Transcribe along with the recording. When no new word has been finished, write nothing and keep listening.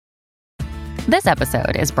This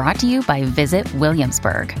episode is brought to you by Visit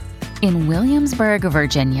Williamsburg. In Williamsburg,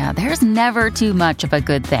 Virginia, there's never too much of a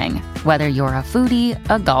good thing. Whether you're a foodie,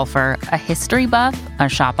 a golfer, a history buff, a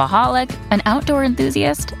shopaholic, an outdoor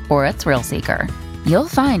enthusiast, or a thrill seeker, you'll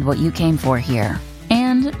find what you came for here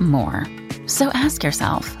and more. So ask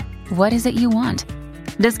yourself, what is it you want?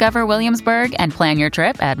 Discover Williamsburg and plan your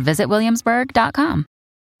trip at visitwilliamsburg.com.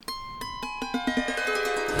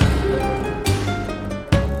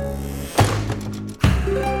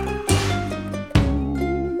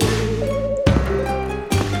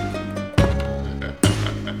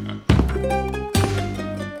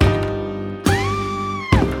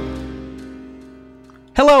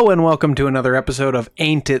 Hello and welcome to another episode of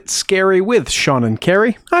Ain't It Scary with Sean and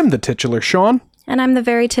Carrie. I'm the titular Sean. And I'm the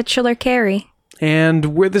very titular Carrie. And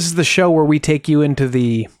this is the show where we take you into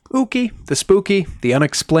the ooky, the spooky, the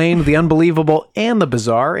unexplained, the unbelievable, and the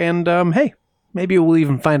bizarre. And hey, maybe we'll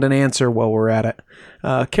even find an answer while we're at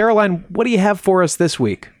it. Caroline, what do you have for us this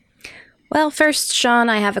week? Well, first, Sean,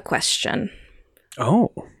 I have a question.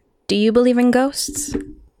 Oh. Do you believe in ghosts?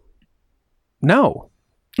 No.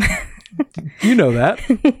 You know that.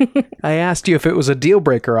 I asked you if it was a deal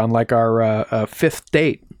breaker on like our fifth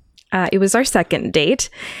date. It was our second date.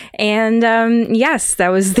 And yes, that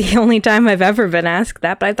was the only time I've ever been asked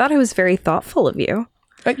that. But I thought it was very thoughtful of you.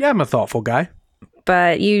 Yeah, I'm a thoughtful guy.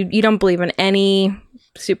 But you don't believe in any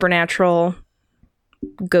supernatural,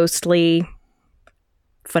 ghostly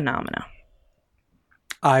phenomena.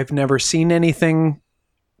 I've never seen anything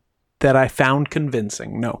that I found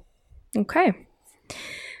convincing. No. Okay.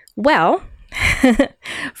 Well,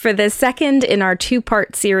 for the second in our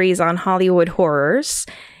two-part series on Hollywood horrors,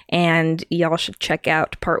 and y'all should check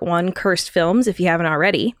out part 1, Cursed Films, if you haven't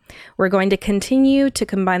already, we're going to continue to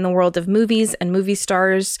combine the world of movies and movie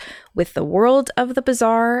stars with the world of the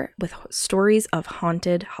bizarre, with stories of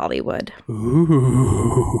haunted Hollywood.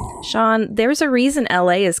 Ooh. Sean, there's a reason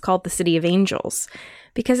LA is called the City of Angels,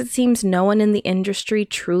 because it seems no one in the industry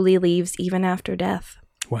truly leaves even after death.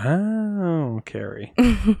 Wow, Carrie.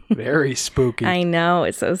 Very spooky. I know,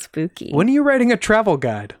 it's so spooky. When are you writing a travel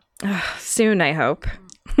guide? Soon, I hope.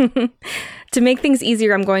 To make things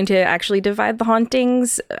easier, I'm going to actually divide the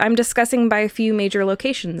hauntings I'm discussing by a few major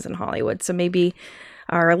locations in Hollywood, so maybe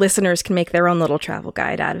our listeners can make their own little travel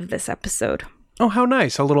guide out of this episode. Oh, how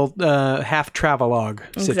nice. A little half travelogue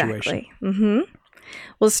situation. Exactly. Mm-hmm.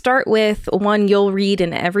 We'll start with one you'll read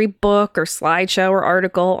in every book or slideshow or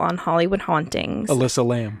article on Hollywood hauntings. Alyssa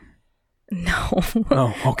Lamb. No.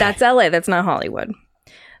 Oh, okay. That's LA. That's not Hollywood.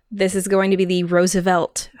 This is going to be the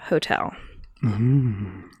Roosevelt Hotel.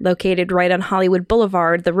 Mm. Located right on Hollywood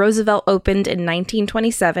Boulevard, the Roosevelt opened in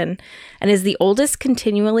 1927 and is the oldest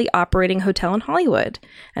continually operating hotel in Hollywood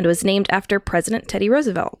and was named after President Teddy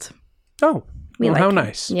Roosevelt. Oh, well, how him.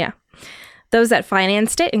 nice. Yeah. Those that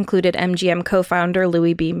financed it included MGM co-founder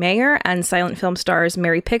Louis B. Mayer and silent film stars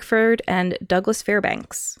Mary Pickford and Douglas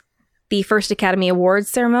Fairbanks. The first Academy Awards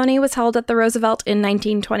ceremony was held at the Roosevelt in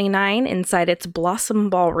 1929 inside its Blossom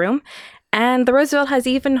Ballroom, and the Roosevelt has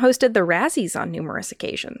even hosted the Razzies on numerous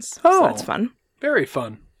occasions. Oh, so that's fun. Very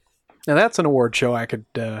fun. Now that's an award show I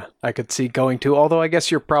could see going to, although I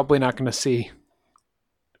guess you're probably not going to see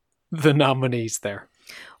the nominees there.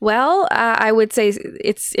 Well, I would say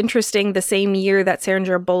it's interesting. The same year that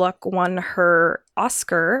Sandra Bullock won her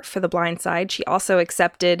Oscar for The Blind Side, she also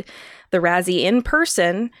accepted the Razzie in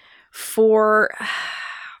person for,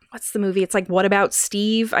 what's the movie? It's like What About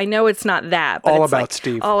Steve? I know it's not that, but All it's About like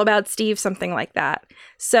Steve. All About Steve, something like that.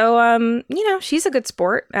 So, she's a good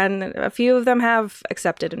sport, and a few of them have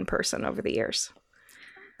accepted in person over the years.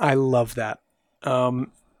 I love that.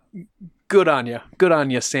 Good on you. Good on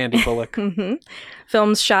you, Sandy Bullock. Mm-hmm.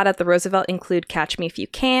 Films shot at the Roosevelt include Catch Me If You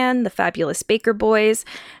Can, The Fabulous Baker Boys,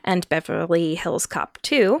 and Beverly Hills Cop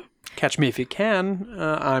 2. Catch Me If You Can,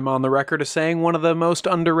 I'm on the record as saying one of the most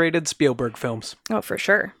underrated Spielberg films. Oh, for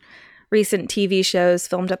sure. Recent TV shows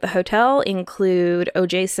filmed at the hotel include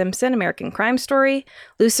O.J. Simpson, American Crime Story,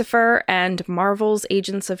 Lucifer, and Marvel's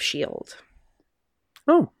Agents of S.H.I.E.L.D.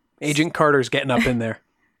 Oh, Agent Carter's getting up in there.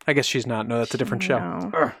 I guess she's not. No, that's a different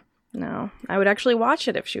show. No, I would actually watch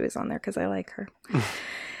it if she was on there because I like her.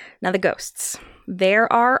 Now, the ghosts.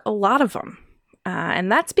 There are a lot of them. And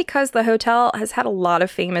that's because the hotel has had a lot of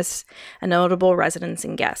famous and notable residents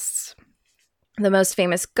and guests. The most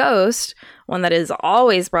famous ghost, one that is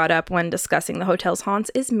always brought up when discussing the hotel's haunts,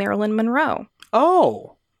 is Marilyn Monroe.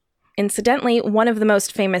 Oh. Incidentally, one of the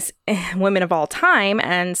most famous women of all time,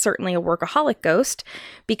 and certainly a workaholic ghost,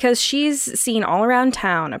 because she's seen all around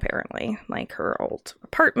town, apparently. Like her old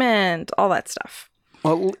apartment, all that stuff.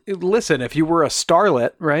 Well, listen, if you were a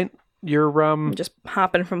starlet, right? You're just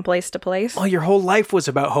hopping from place to place. well, your whole life was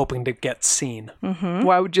about hoping to get seen. Mm-hmm.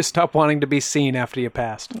 Why would you stop wanting to be seen after you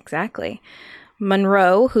passed? Exactly.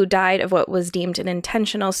 Monroe, who died of what was deemed an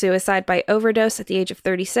intentional suicide by overdose at the age of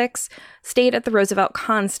 36, stayed at the Roosevelt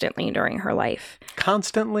constantly during her life.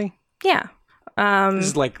 Constantly? Yeah. This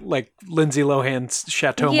is like Lindsay Lohan's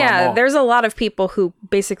Chateau Yeah, Marmont. there's a lot of people who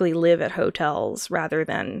basically live at hotels rather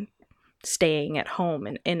than staying at home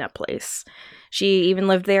in a place. She even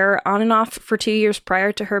lived there on and off for 2 years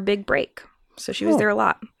prior to her big break. So she was there a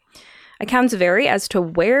lot. Accounts vary as to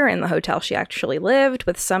where in the hotel she actually lived,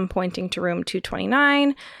 with some pointing to room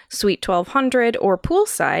 229, suite 1200, or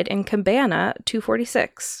poolside in cabana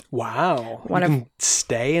 246. Wow. You can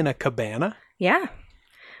stay in a cabana? Yeah.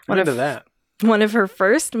 I'm into that. One of her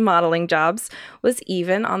first modeling jobs was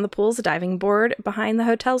even on the pool's diving board behind the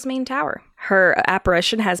hotel's main tower. Her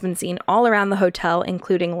apparition has been seen all around the hotel,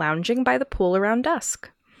 including lounging by the pool around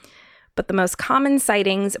dusk. But the most common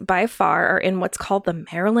sightings by far are in what's called the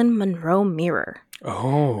Marilyn Monroe Mirror.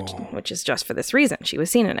 Oh. Which is just for this reason. She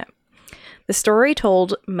was seen in it. The story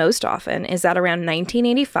told most often is that around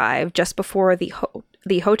 1985, just before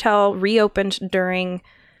the hotel reopened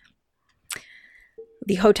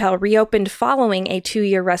following a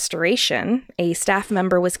 2-year restoration, a staff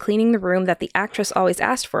member was cleaning the room that the actress always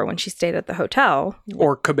asked for when she stayed at the hotel.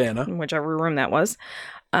 Or cabana. Whichever room that was.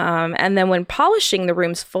 And then when polishing the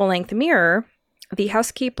room's full-length mirror, the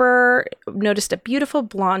housekeeper noticed a beautiful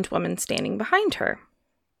blonde woman standing behind her.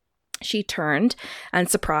 She turned and,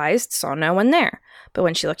 surprised, saw no one there. But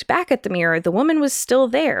when she looked back at the mirror, the woman was still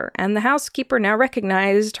there, and the housekeeper now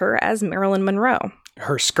recognized her as Marilyn Monroe.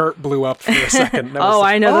 Her skirt blew up for a second.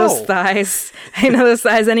 I know those thighs. I know those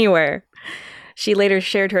thighs anywhere. She later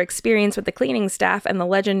shared her experience with the cleaning staff, and the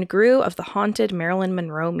legend grew of the haunted Marilyn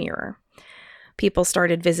Monroe mirror. People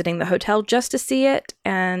started visiting the hotel just to see it,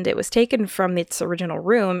 and it was taken from its original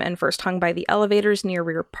room and first hung by the elevators near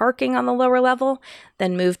rear parking on the lower level,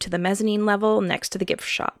 then moved to the mezzanine level next to the gift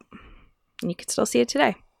shop. And you can still see it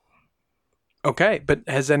today. Okay, but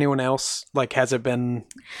has anyone else, has it been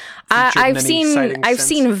I've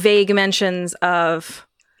seen vague mentions of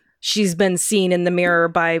she's been seen in the mirror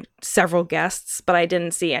by several guests, but I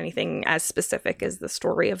didn't see anything as specific as the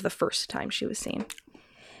story of the first time she was seen.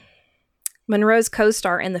 Monroe's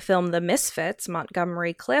co-star in the film The Misfits,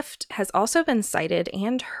 Montgomery Clift, has also been sighted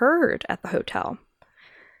and heard at the hotel.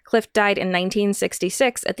 Clift died in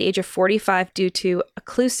 1966 at the age of 45 due to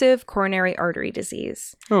occlusive coronary artery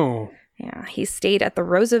disease. Oh. Yeah, he stayed at the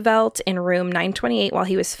Roosevelt in room 928 while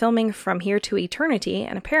he was filming From Here to Eternity,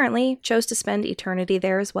 and apparently chose to spend eternity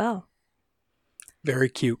there as well. Very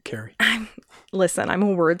cute, Carrie. Listen, I'm a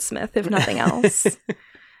wordsmith, if nothing else.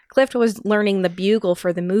 Clift was learning the bugle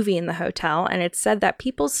for the movie in the hotel, and it's said that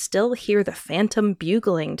people still hear the phantom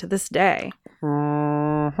bugling to this day.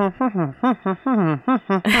 Yeah,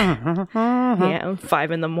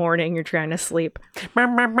 5 a.m, you're trying to sleep.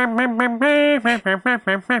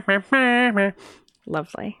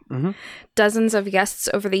 Lovely. Mm-hmm. Dozens of guests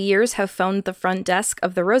over the years have phoned the front desk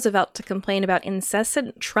of the Roosevelt to complain about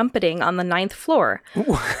incessant trumpeting on the 9th floor,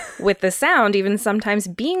 with the sound even sometimes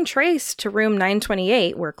being traced to room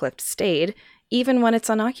 928, where Clift stayed, even when it's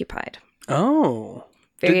unoccupied. Oh.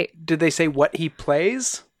 Did they say what he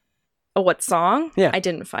plays? Oh, what song? Yeah. I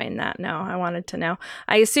didn't find that, no. I wanted to know.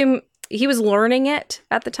 I assume he was learning it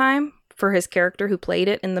at the time for his character who played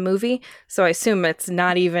it in the movie. So I assume it's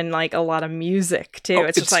not even a lot of music too. Oh,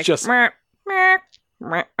 it's just like just the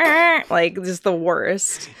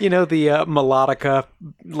worst. The melodica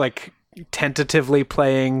tentatively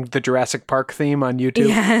playing the Jurassic Park theme on YouTube.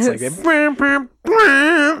 Yes. It's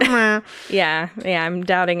Yeah, I'm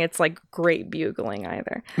doubting it's great bugling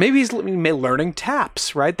either. Maybe he's learning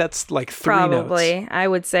taps, right? That's 3 Probably. notes. I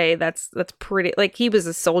would say that's pretty, he was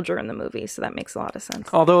a soldier in the movie, so that makes a lot of sense.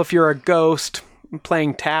 Although if you're a ghost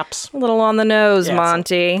playing taps, a little on the nose, yeah,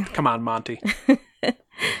 Monty. Come on, Monty.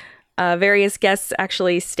 Various guests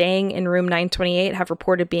actually staying in room 928 have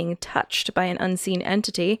reported being touched by an unseen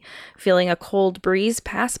entity, feeling a cold breeze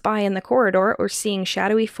pass by in the corridor, or seeing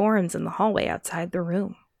shadowy forms in the hallway outside the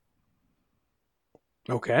room.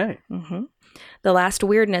 Okay. Mm-hmm. The last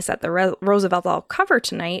weirdness at the Roosevelt I'll cover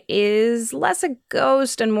tonight is less a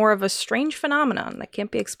ghost and more of a strange phenomenon that can't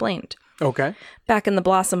be explained. Okay. Back in the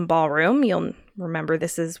Blossom Ballroom, you'll remember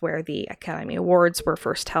this is where the Academy Awards were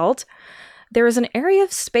first held. There is an area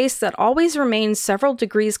of space that always remains several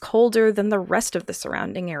degrees colder than the rest of the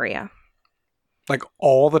surrounding area.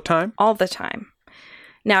 All the time? All the time.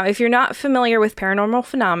 Now, if you're not familiar with paranormal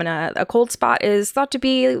phenomena, a cold spot is thought to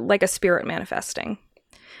be like a spirit manifesting.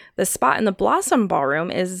 The spot in the Blossom Ballroom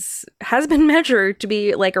has been measured to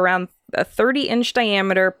be like around a 30-inch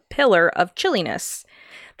diameter pillar of chilliness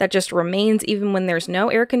that just remains even when there's no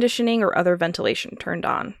air conditioning or other ventilation turned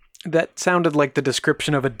on. That sounded like the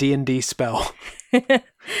description of a D&D spell.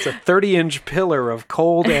 It's a 30-inch pillar of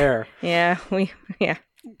cold air. Yeah.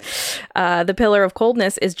 The pillar of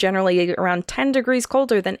coldness is generally around 10 degrees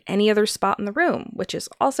colder than any other spot in the room, which is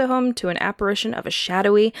also home to an apparition of a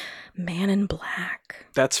shadowy man in black.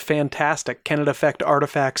 That's fantastic. Can it affect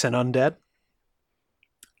artifacts and undead?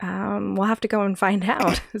 We'll have to go and find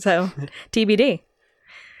out. So, TBD.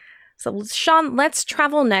 So, Sean, let's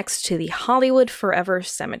travel next to the Hollywood Forever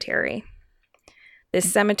Cemetery.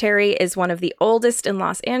 This cemetery is one of the oldest in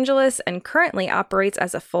Los Angeles and currently operates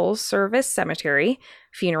as a full-service cemetery,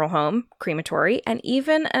 funeral home, crematory, and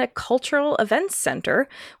even a cultural events center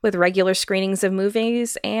with regular screenings of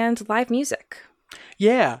movies and live music.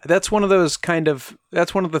 Yeah, that's one of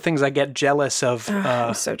the things I get jealous of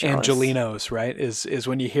I'm so jealous. Angelinos, right? Is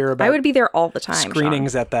when you hear about I would be there all the time,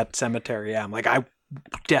 screenings Sean. at that cemetery. Yeah, I'm like, I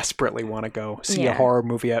desperately want to go see a horror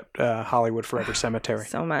movie at Hollywood Forever Cemetery.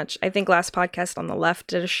 So much. I think last podcast on the left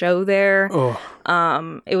did a show there.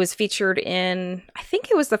 Oh. It was featured in, I think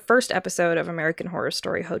it was the first episode of American Horror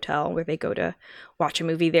Story Hotel, where they go to watch a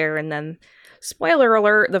movie there, and then, spoiler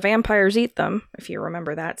alert, the vampires eat them, if you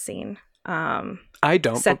remember that scene. I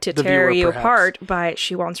don't. Set to Tear You Apart by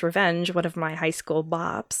She Wants Revenge, one of my high school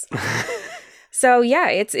bops. So yeah,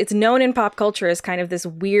 it's known in pop culture as kind of this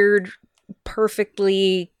weird,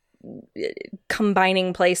 perfectly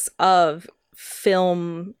combining place of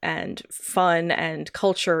film and fun and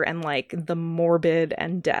culture and like the morbid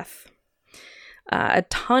and death. A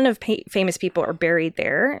ton of famous people are buried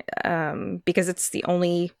there because it's the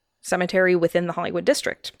only cemetery within the Hollywood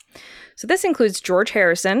district. So this includes George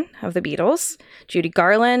Harrison of the Beatles, Judy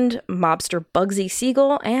Garland, mobster Bugsy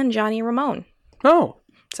Siegel, and Johnny Ramone. Oh.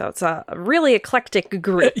 So it's a really eclectic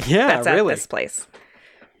group that's at this place.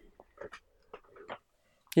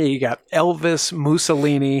 Yeah, you got Elvis,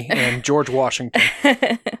 Mussolini, and George Washington.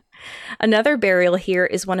 Another burial here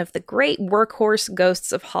is one of the great workhorse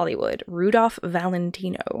ghosts of Hollywood, Rudolph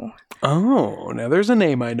Valentino. Oh, now there's a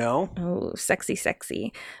name I know. Oh, sexy,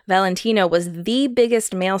 sexy. Valentino was the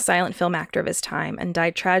biggest male silent film actor of his time and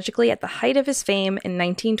died tragically at the height of his fame in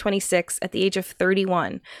 1926 at the age of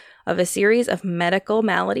 31 of a series of medical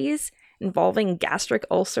maladies involving gastric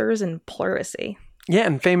ulcers and pleurisy. Yeah,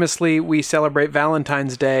 and famously, we celebrate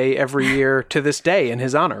Valentine's Day every year to this day in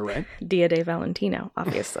his honor, right? Dia de Valentino,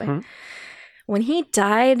 obviously. When he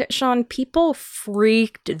died, Sean, people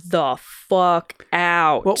freaked the fuck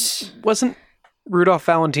out. Well, wasn't Rudolph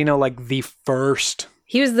Valentino like the first?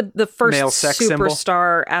 He was the first male sex symbol?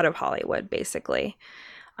 Superstar out of Hollywood, basically.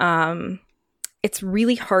 It's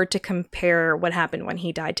really hard to compare what happened when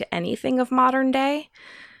he died to anything of modern day.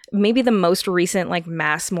 Maybe the most recent like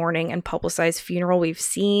mass mourning and publicized funeral we've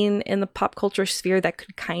seen in the pop culture sphere that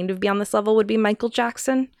could kind of be on this level would be Michael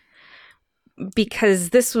Jackson. Because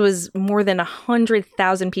this was more than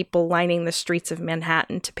 100,000 people lining the streets of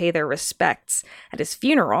Manhattan to pay their respects at his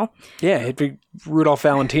funeral. Yeah, Rudolph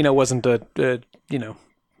Valentino wasn't a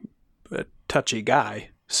touchy guy.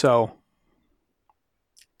 So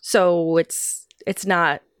it's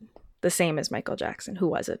not the same as Michael Jackson, who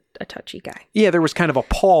was a touchy guy. Yeah, there was kind of a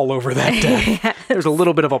pall over that death. Yes. There's a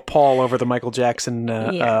little bit of a pall over the Michael Jackson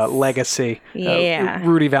legacy. Yeah.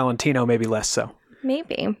 Rudy Valentino, maybe less so.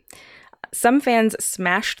 Maybe. Some fans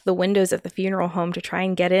smashed the windows of the funeral home to try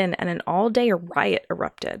and get in, and an all-day riot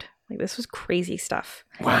erupted. Like, this was crazy stuff.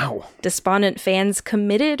 Wow. Despondent fans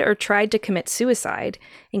committed or tried to commit suicide,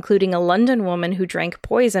 including a London woman who drank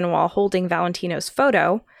poison while holding Valentino's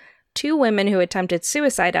photo, 2 women who attempted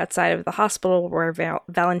suicide outside of the hospital where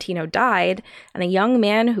Valentino died, and a young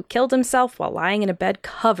man who killed himself while lying in a bed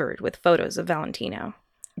covered with photos of Valentino.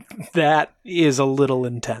 That is a little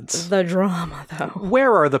intense. The drama, though.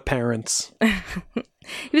 Where are the parents?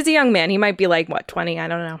 He was a young man. He might be like, 20? I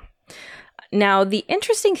don't know. Now, the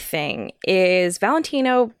interesting thing is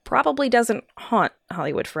Valentino probably doesn't haunt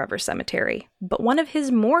Hollywood Forever Cemetery, but one of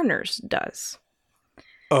his mourners does.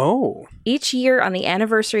 Oh. Each year on the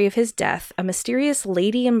anniversary of his death, a mysterious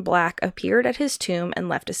lady in black appeared at his tomb and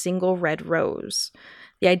left a single red rose.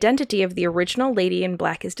 The identity of the original lady in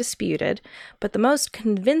black is disputed, but the most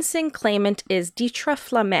convincing claimant is Dietra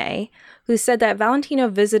Flamme, who said that Valentino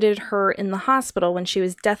visited her in the hospital when she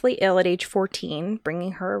was deathly ill at age 14,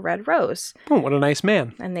 bringing her a red rose. Oh, what a nice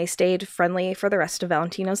man. And they stayed friendly for the rest of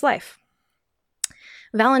Valentino's life.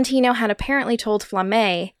 Valentino had apparently told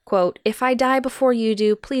Flamme, quote, "If I die before you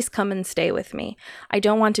do, please come and stay with me. I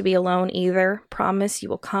don't want to be alone either. Promise you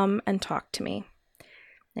will come and talk to me."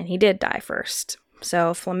 and he did die first.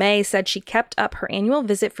 So Flamet said she kept up her annual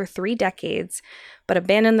visit for 3 decades, but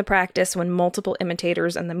abandoned the practice when multiple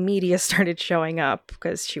imitators and the media started showing up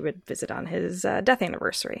because she would visit on his death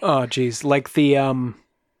anniversary. Oh, geez. Like the,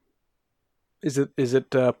 is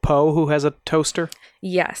it Poe who has a toaster?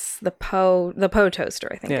 Yes, the Poe toaster,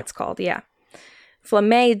 I think it's called, yeah.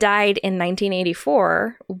 Flamet died in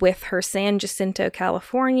 1984 with her San Jacinto,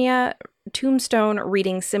 California tombstone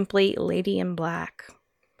reading simply Lady in Black.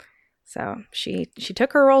 So she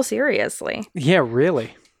took her role seriously. Yeah,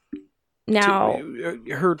 really. Now,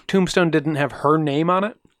 her tombstone didn't have her name on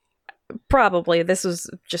it? Probably. This was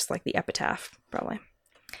just like the epitaph, probably.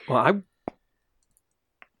 Well,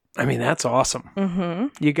 I mean, that's awesome.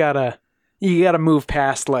 Mm-hmm. You gotta move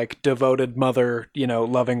past like devoted mother,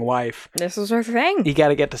 loving wife. This was her thing. You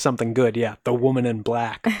gotta get to something good. Yeah, the woman in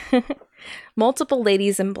black. Multiple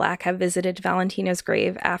ladies in black have visited Valentina's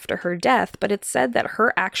grave after her death, but it's said that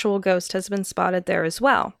her actual ghost has been spotted there as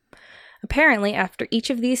well. Apparently, after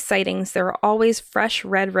each of these sightings, there are always fresh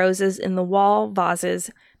red roses in the wall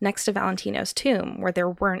vases next to Valentino's tomb, where there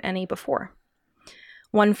weren't any before.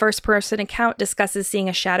 One first-person account discusses seeing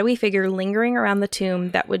a shadowy figure lingering around the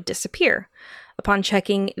tomb that would disappear. Upon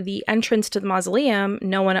checking the entrance to the mausoleum,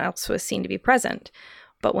 no one else was seen to be present.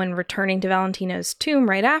 But when returning to Valentino's tomb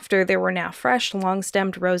right after, there were now fresh,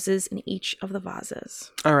 long-stemmed roses in each of the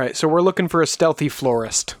vases. All right, so we're looking for a stealthy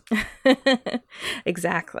florist.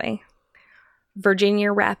 Exactly. Virginia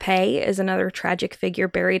Rappé is another tragic figure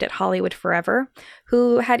buried at Hollywood Forever,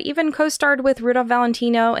 who had even co-starred with Rudolph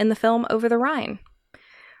Valentino in the film Over the Rhine.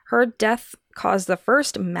 Her death caused the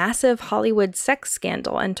first massive Hollywood sex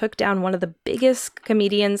scandal and took down one of the biggest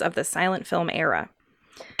comedians of the silent film era.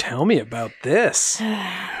 Tell me about this.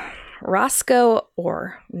 Roscoe,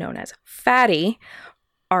 or known as Fatty,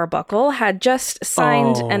 Arbuckle, had just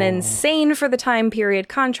signed an insane for the time period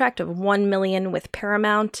contract of $1 million with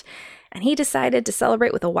Paramount, and he decided to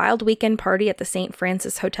celebrate with a wild weekend party at the St.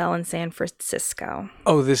 Francis Hotel in San Francisco.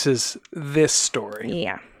 Oh, this is this story.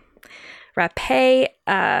 Yeah. Rappé,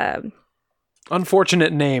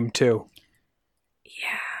 unfortunate name, too.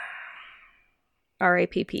 Yeah.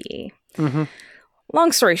 R-A-P-P-E. Mm-hmm.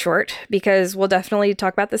 Long story short, because we'll definitely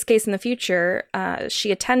talk about this case in the future, she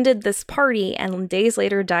attended this party and days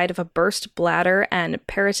later died of a burst bladder and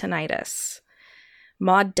peritonitis.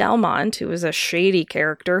 Maud Delmont, who was a shady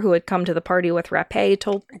character who had come to the party with Rappé,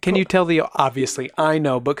 told... Can you tell the... Obviously, I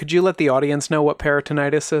know, but could you let the audience know what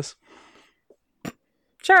peritonitis is?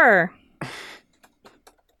 Sure.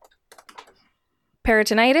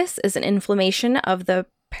 Peritonitis is an inflammation of the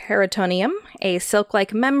peritoneum, a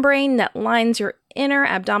silk-like membrane that lines your inner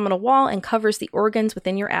abdominal wall and covers the organs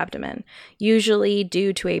within your abdomen, usually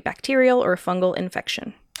due to a bacterial or fungal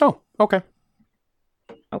infection. Oh, okay.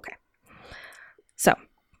 Okay. So,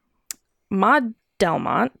 Maud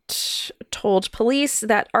Delmont told police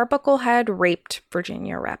that Arbuckle had raped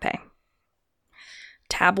Virginia Rappé.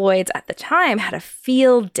 Tabloids at the time had a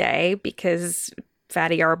field day because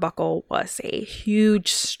Fatty Arbuckle was a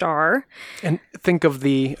huge star. And think of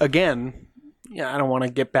I don't want to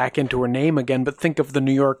get back into her name again, but think of the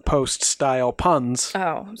New York Post style puns.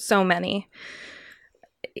 Oh, so many.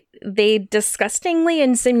 They disgustingly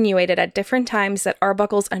insinuated at different times that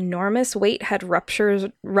Arbuckle's enormous weight had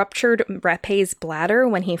ruptured Rappé's bladder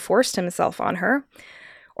when he forced himself on her,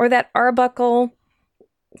 or that Arbuckle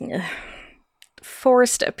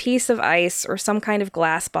forced a piece of ice or some kind of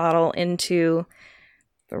glass bottle into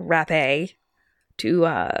the Rappé to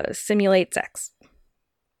simulate sex.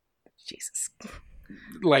 Jesus.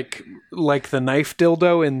 Like the knife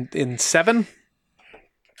dildo in Seven?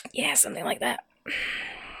 Yeah, something like that.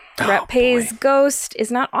 Rappé's ghost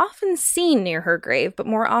is not often seen near her grave, but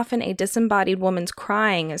more often a disembodied woman's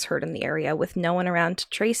crying is heard in the area with no one around to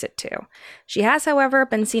trace it to. She has, however,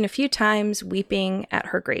 been seen a few times weeping at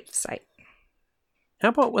her gravesite. How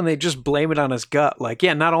about when they just blame it on his gut? Like,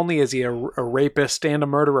 yeah, not only is he a rapist and a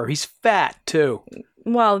murderer, he's fat, too.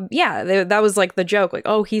 Well, yeah, that was like the joke. Like,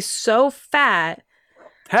 oh, he's so fat.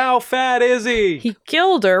 How fat is he? He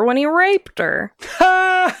killed her when he raped her.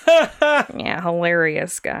 Yeah,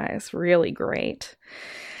 hilarious, guys. Really great.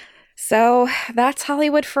 So, that's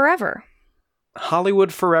Hollywood Forever.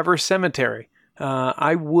 Hollywood Forever Cemetery.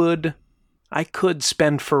 I could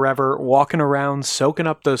spend forever walking around soaking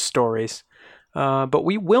up those stories. But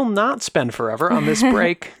we will not spend forever on this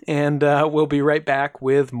break, and we'll be right back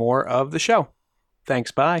with more of the show.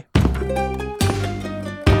 Thanks, bye.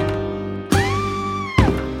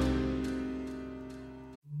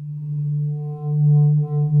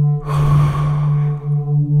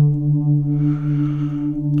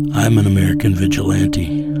 I'm an American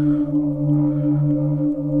vigilante.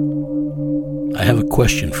 have a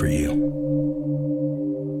question for you.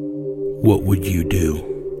 What would you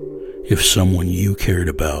do if someone you cared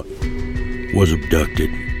about was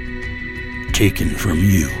abducted, taken from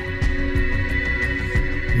you?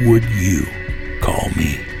 Would you call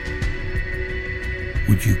me?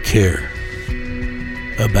 Would you care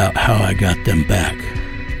about how I got them back?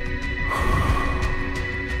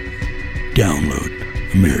 Download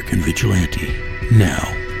American Vigilante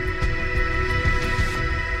now.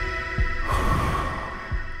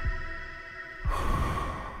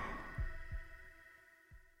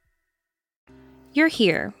 You're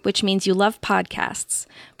here, which means you love podcasts.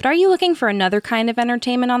 But are you looking for another kind of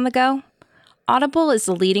entertainment on the go? Audible is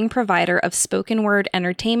the leading provider of spoken word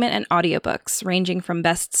entertainment and audiobooks, ranging from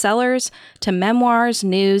bestsellers to memoirs,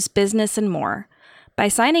 news, business, and more. By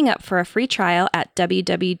signing up for a free trial at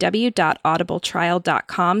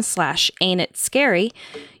www.audibletrial.com/ain'titscary,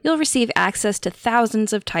 you'll receive access to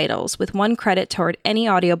thousands of titles with 1 credit toward any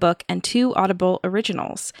audiobook and 2 Audible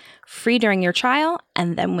originals, free during your trial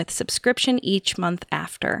and then with subscription each month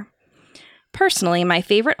after. Personally, my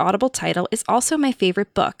favorite Audible title is also my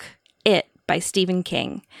favorite book, It by Stephen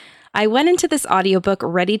King. I went into this audiobook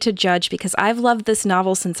ready to judge because I've loved this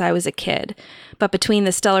novel since I was a kid. But between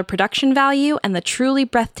the stellar production value and the truly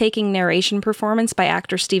breathtaking narration performance by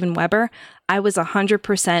actor Steven Weber, I was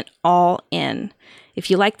 100% all in. If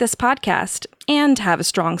you like this podcast and have a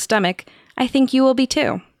strong stomach, I think you will be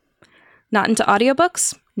too. Not into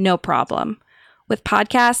audiobooks? No problem. With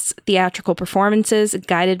podcasts, theatrical performances,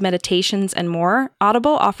 guided meditations, and more,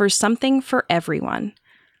 Audible offers something for everyone.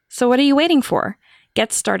 So what are you waiting for?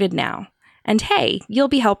 Get started now. And hey, you'll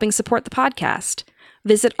be helping support the podcast.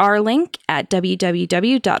 Visit our link at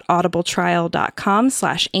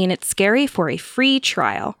www.audibletrial.com/ain'titscary for a free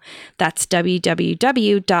trial. That's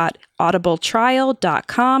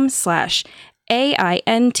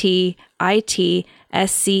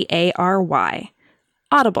www.audibletrial.com/AINTITSCARY.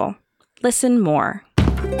 Audible. Listen more.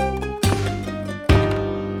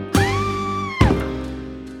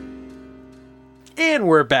 And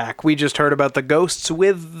we're back. We just heard about the ghosts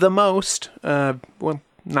with the most. Well,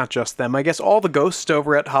 not just them. I guess all the ghosts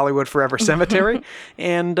over at Hollywood Forever Cemetery.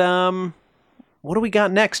 And what do we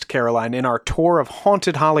got next, Caroline, in our tour of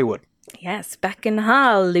haunted Hollywood? Yes, back in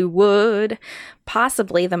Hollywood.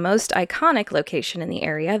 Possibly the most iconic location in the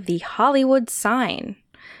area, the Hollywood sign.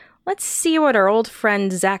 Let's see what our old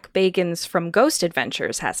friend Zach Bagans from Ghost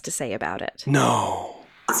Adventures has to say about it. No.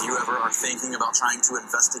 If you ever are thinking about trying to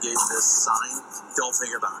investigate this sign, don't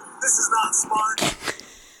think about it. This is not smart.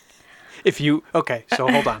 Okay, so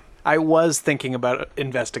hold on. I was thinking about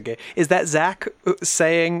investigate. Is that Zach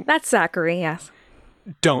saying? That's Zachary, yes.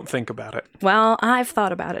 Don't think about it. Well, I've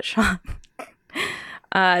thought about it, Sean.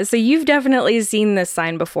 So you've definitely seen this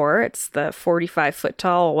sign before. It's the 45-foot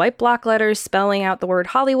tall white block letters spelling out the word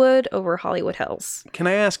Hollywood over Hollywood Hills. Can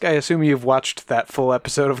I ask, I assume you've watched that full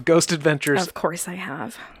episode of Ghost Adventures. Of course I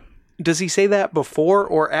have. Does he say that before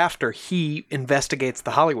or after he investigates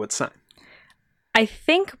the Hollywood sign? I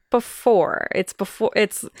think before. It's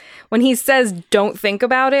when he says don't think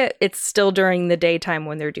about it, it's still during the daytime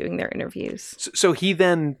when they're doing their interviews. So he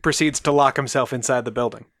then proceeds to lock himself inside the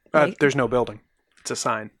building. Right. There's no building. It's a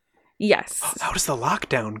sign. Yes. How does the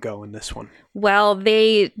lockdown go in this one? Well,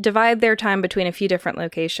 they divide their time between a few different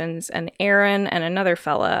locations, and Aaron and another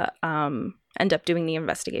fella end up doing the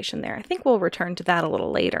investigation there. I think we'll return to that a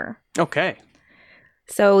little later. Okay.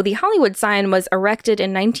 So the Hollywood sign was erected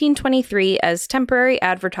in 1923 as temporary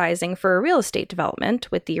advertising for a real estate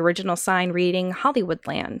development, with the original sign reading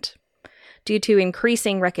Hollywoodland. Due to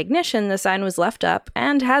increasing recognition, the sign was left up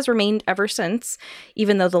and has remained ever since,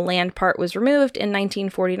 even though the land part was removed in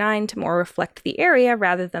 1949 to more reflect the area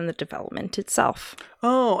rather than the development itself.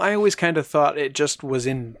 Oh, I always kind of thought it just was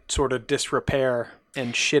in sort of disrepair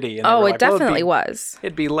and shitty. And it definitely was.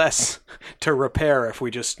 It'd be less to repair if we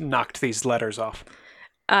just knocked these letters off.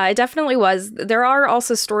 It definitely was. There are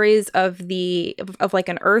also stories of like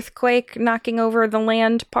an earthquake knocking over the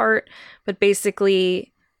land part, but basically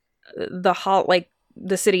the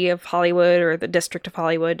city of Hollywood or the district of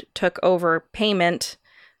Hollywood took over payment,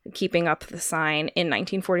 keeping up the sign in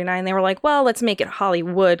 1949. They were like, well, let's make it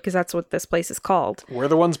Hollywood because that's what this place is called. We're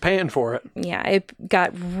the ones paying for it. Yeah, it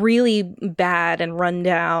got really bad and run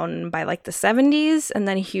down by like the 70s, and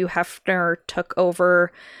then Hugh Hefner took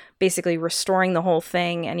over, basically restoring the whole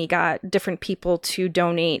thing, and he got different people to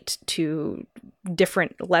donate to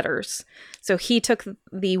different letters. So he took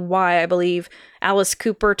the Y, I believe. Alice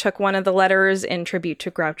Cooper took one of the letters in tribute to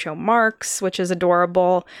Groucho Marx, which is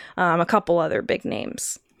adorable. A couple other big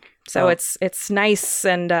names. So it's nice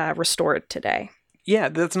and restored today. Yeah,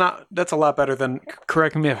 that's a lot better than,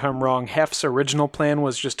 correct me if I'm wrong, Hef's original plan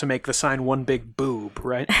was just to make the sign one big boob,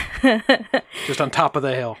 right? Just on top of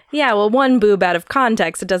the hill. Yeah, well, one boob out of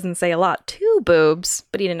context, it doesn't say a lot. 2 boobs,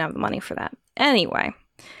 but he didn't have the money for that. Anyway,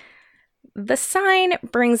 the sign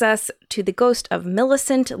brings us to the ghost of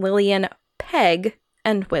Millicent Lillian Peg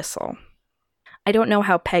Entwistle. I don't know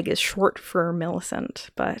how Peg is short for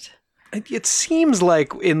Millicent, but... It seems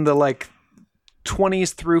like in the,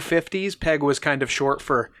 20s through 50s, Peg was kind of short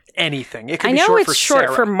for anything. It could I be know short it's for short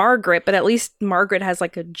Sarah. for Margaret, but at least Margaret has a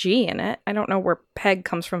G in it. I don't know where Peg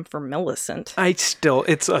comes from for Millicent.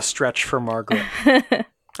 It's a stretch for Margaret.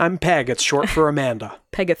 I'm Peg. It's short for Amanda.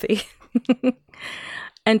 Pegathy.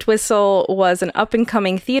 Entwistle was an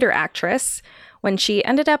up-and-coming theater actress when she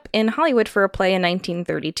ended up in Hollywood for a play in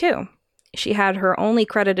 1932. She had her only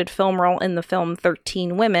credited film role in the film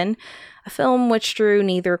 13 Women, a film which drew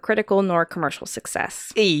neither critical nor commercial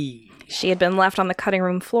success. Hey. She had been left on the cutting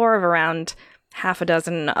room floor of around half a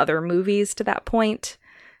dozen other movies to that point,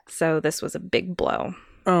 so this was a big blow.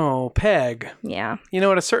 Oh, Peg. Yeah. You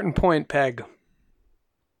know, at a certain point, Peg,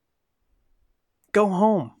 go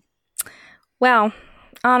home. Well,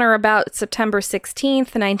 on or about September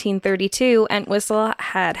 16th, 1932, Entwistle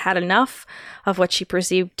had had enough of what she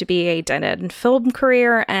perceived to be a dead-end film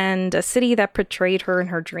career and a city that betrayed her in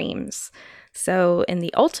her dreams. So, in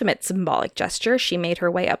the ultimate symbolic gesture, she made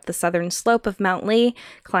her way up the southern slope of Mount Lee,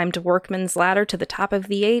 climbed a workman's ladder to the top of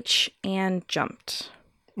the H, and jumped.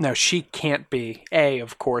 No, she can't be.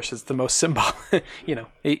 Of course, is the most symbolic.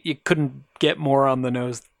 You couldn't get more on the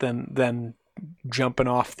nose than jumping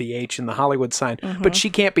off the H in the Hollywood sign. Mm-hmm. But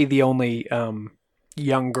she can't be the only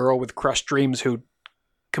young girl with crushed dreams who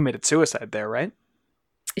committed suicide there, right?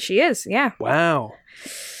 She is, yeah. Wow.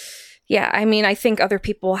 Yeah, I mean, I think other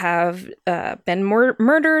people have been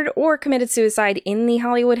murdered or committed suicide in the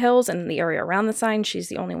Hollywood Hills and the area around the sign. She's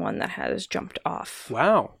the only one that has jumped off.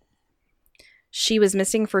 Wow. She was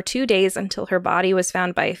missing for 2 days until her body was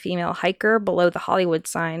found by a female hiker below the Hollywood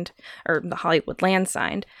sign, or the Hollywood land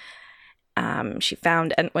sign. She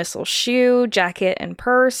found Entwistle's shoe, jacket, and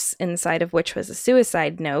purse, inside of which was a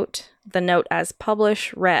suicide note. The note, as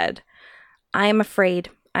published, read, "I am afraid.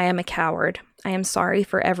 I am a coward. I am sorry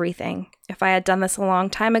for everything. If I had done this a long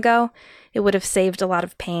time ago, it would have saved a lot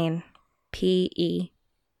of pain. P.E."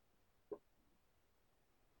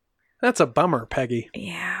 That's a bummer, Peggy.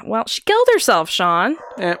 Yeah, well, she killed herself, Sean.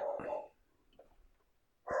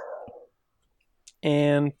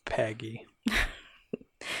 And Peggy.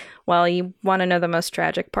 Well, you want to know the most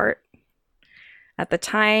tragic part? At the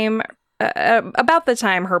time, about the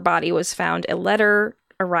time her body was found, a letter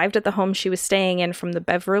arrived at the home she was staying in from the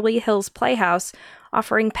Beverly Hills Playhouse,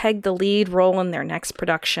 offering Peg the lead role in their next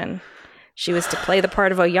production. She was to play the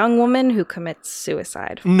part of a young woman who commits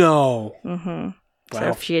suicide. No. Mm-hmm. Wow. So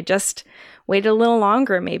if she had just waited a little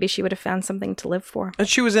longer, maybe she would have found something to live for. And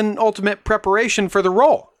she was in ultimate preparation for the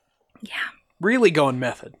role. Yeah. Really going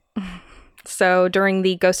method. So during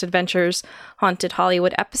the Ghost Adventures Haunted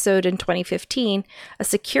Hollywood episode in 2015, a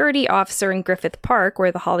security officer in Griffith Park,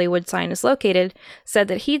 where the Hollywood sign is located, said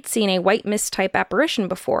that he'd seen a white mist type apparition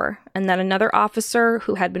before, and that another officer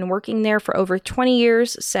who had been working there for over 20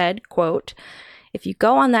 years said, quote, "If you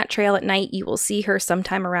go on that trail at night, you will see her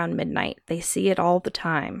sometime around midnight. They see it all the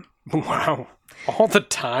time." Wow. All the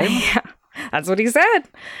time? Yeah. That's what he said.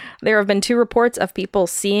 There have been 2 reports of people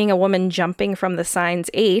seeing a woman jumping from the sign's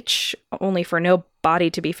H, only for no body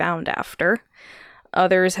to be found after.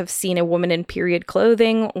 Others have seen a woman in period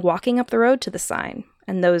clothing walking up the road to the sign.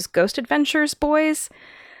 And those Ghost Adventures boys,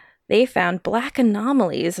 they found black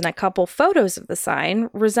anomalies in a couple photos of the sign,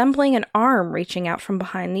 resembling an arm reaching out from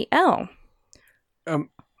behind the L.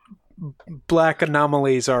 Black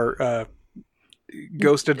anomalies are...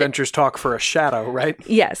 Ghost Adventures talk for a shadow, right?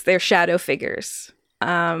 Yes, they're shadow figures.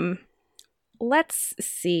 Let's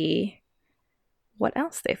see what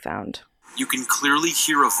else they found. You can clearly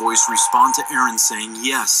hear a voice respond to Aaron saying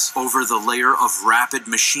yes over the layer of rapid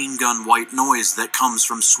machine gun white noise that comes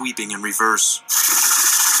from sweeping in reverse.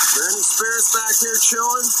 There any spirits back here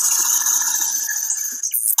chilling?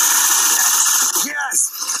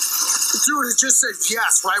 Yes! Dude, it just said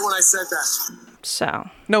yes right when I said that. So.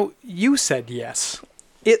 No, you said yes.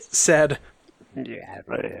 It said...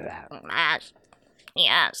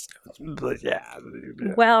 Yes.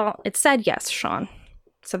 Well, it said yes, Sean.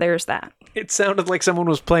 So there's that. It sounded like someone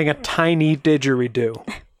was playing a tiny didgeridoo.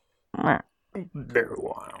 Very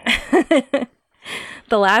wild.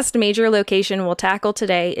 The last major location we'll tackle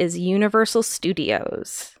today is Universal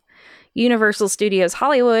Studios. Universal Studios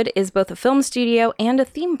Hollywood is both a film studio and a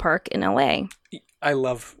theme park in LA. I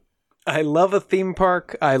love I love a theme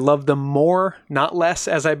park. I love them more, not less,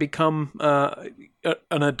 as I become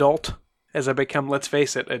an adult. As I become, let's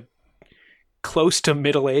face it, a close to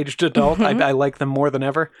middle-aged adult. Mm-hmm. I like them more than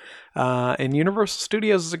ever. And Universal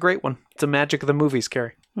Studios is a great one. It's a magic of the movies,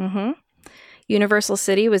 Carrie. Mm-hmm. Universal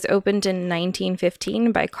City was opened in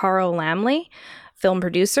 1915 by Carl Laemmle, film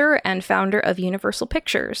producer and founder of Universal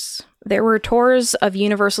Pictures. There were tours of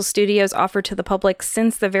Universal Studios offered to the public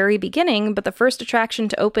since the very beginning, but the first attraction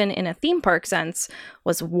to open in a theme park sense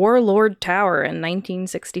was Warlord Tower in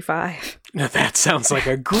 1965. Now that sounds like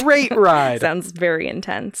a great ride. Sounds very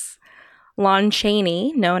intense. Lon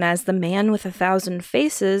Chaney, known as the Man with 1,000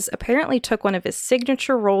 Faces, apparently took one of his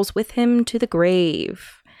signature roles with him to the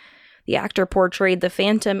grave. The actor portrayed the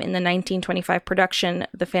Phantom in the 1925 production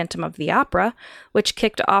The Phantom of the Opera, which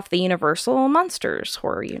kicked off the Universal Monsters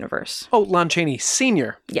horror universe. Oh, Lon Chaney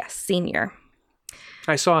Sr. Yes, senior.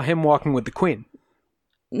 I saw him walking with the Queen.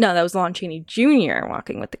 No, that was Lon Chaney Jr.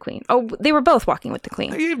 walking with the Queen. Oh, they were both walking with the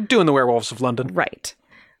Queen. You're doing the Werewolves of London. Right.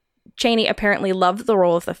 Chaney apparently loved the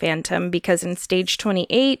role of the Phantom because in Stage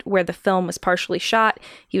 28, where the film was partially shot,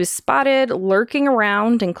 he was spotted lurking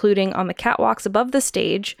around, including on the catwalks above the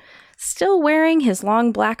stage, still wearing his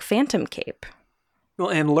long black Phantom cape. Well,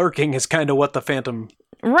 and lurking is kind of what the Phantom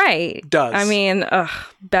Right. does. I mean,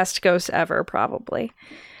 best ghost ever, probably.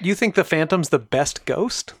 You think the Phantom's the best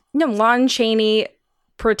ghost? No, Lon Chaney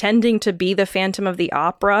pretending to be the Phantom of the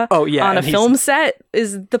Opera on a film set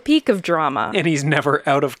is the peak of drama. And he's never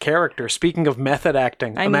out of character. Speaking of method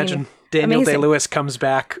acting, imagine Daniel amazing. Day-Lewis comes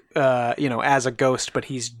back, as a ghost, but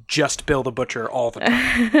he's just Bill the Butcher all the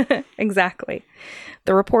time. Exactly.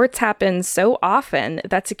 The reports happened so often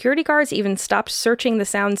that security guards even stopped searching the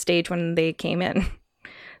soundstage when they came in.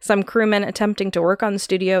 Some crewmen attempting to work on the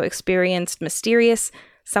studio experienced mysterious,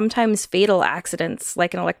 sometimes fatal accidents,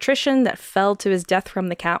 like an electrician that fell to his death from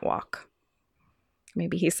the catwalk.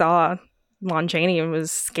 Maybe he saw Lon Chaney and was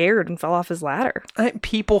scared and fell off his ladder.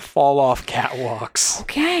 People fall off catwalks.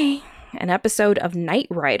 Okay. An episode of Knight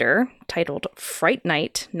Rider, titled Fright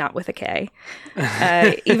Night, not with a K,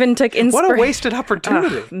 even took inspiration. What a wasted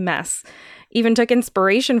opportunity. Mess. Even took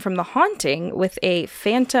inspiration from The Haunting, with a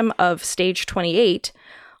Phantom of Stage 28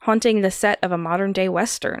 haunting the set of a modern-day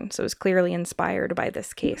Western, so it was clearly inspired by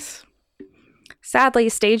this case. Sadly,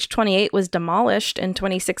 Stage 28 was demolished in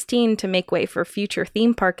 2016 to make way for future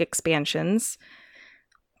theme park expansions.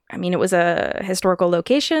 I mean, it was a historical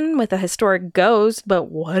location with a historic ghost, but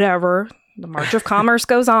whatever. The March of Commerce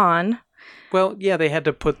goes on. Well, yeah, they had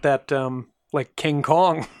to put that, King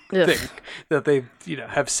Kong thing that they,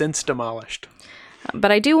 have since demolished.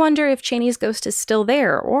 But I do wonder if Chaney's ghost is still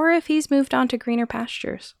there, or if he's moved on to greener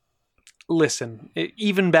pastures. Listen,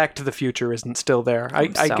 even Back to the Future isn't still there.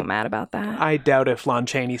 I'm so mad about that. I doubt if Lon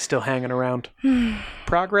Chaney's still hanging around.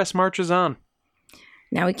 Progress marches on.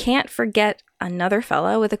 Now, we can't forget another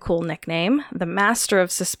fellow with a cool nickname, the master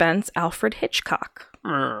of suspense, Alfred Hitchcock.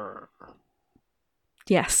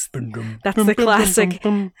 Yes, that's the classic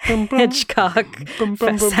Hitchcock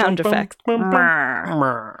sound effect.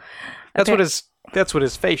 That's what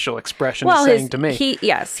his facial expression is saying to me.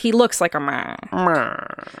 He looks like a meh.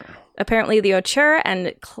 Apparently, the auteur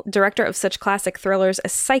and director of such classic thrillers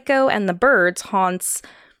as Psycho and The Birds haunts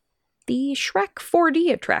the Shrek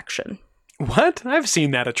 4D attraction. What? I've seen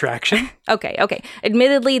that attraction. Okay.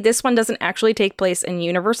 Admittedly, this one doesn't actually take place in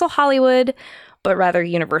Universal Hollywood, but rather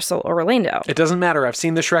Universal Orlando. It doesn't matter. I've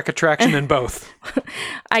seen the Shrek attraction in both.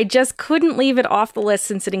 I just couldn't leave it off the list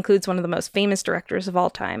since it includes one of the most famous directors of all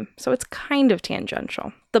time, so it's kind of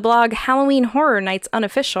tangential. The blog Halloween Horror Nights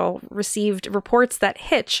Unofficial received reports that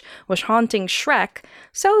Hitch was haunting Shrek,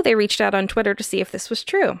 so they reached out on Twitter to see if this was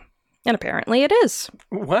true. And apparently it is.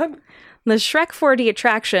 What? The Shrek 4D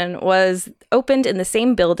attraction was opened in the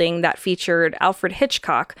same building that featured Alfred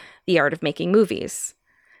Hitchcock, The Art of Making Movies.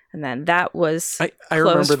 And then that was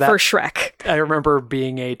closed for Shrek. I remember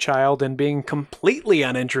being a child and being completely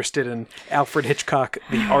uninterested in Alfred Hitchcock,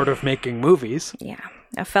 The Art of Making Movies. Yeah.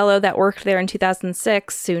 A fellow that worked there in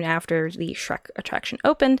 2006, soon after the Shrek attraction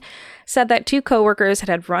opened, said that two coworkers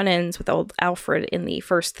had run-ins with old Alfred in the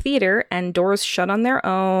first theater, and doors shut on their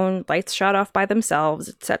own, lights shut off by themselves,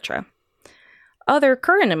 etc. Other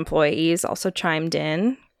current employees also chimed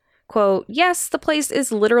in, quote, "Yes, the place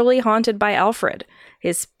is literally haunted by Alfred.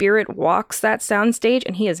 His spirit walks that soundstage,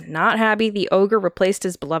 and he is not happy the ogre replaced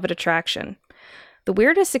his beloved attraction. The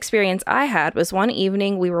weirdest experience I had was one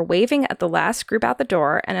evening we were waving at the last group out the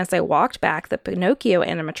door, and as I walked back, the Pinocchio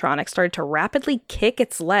animatronic started to rapidly kick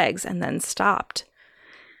its legs and then stopped.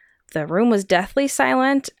 The room was deathly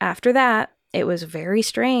silent after that. It was very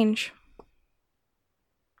strange."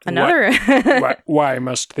 Another. Why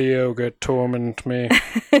must the ogre torment me?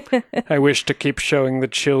 I wish to keep showing the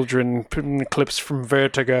children clips from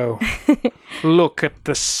Vertigo. Look at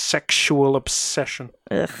the sexual obsession.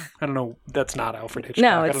 Ugh. I don't know. That's not Alfred Hitchcock.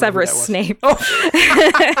 No, it's Severus Snape. Oh.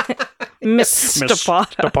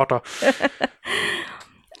 Mr. Potter.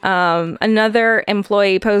 Another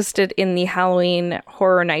employee posted in the Halloween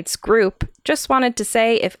Horror Nights group, just wanted to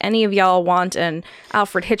say, if any of y'all want an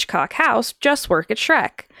Alfred Hitchcock house, just work at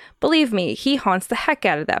Shrek. Believe me, he haunts the heck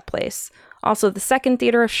out of that place. Also, the second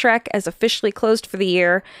theater of Shrek is officially closed for the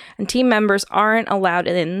year, and team members aren't allowed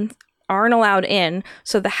in,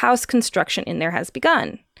 so the house construction in there has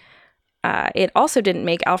begun. It also didn't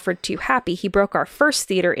make Alfred too happy. He broke our first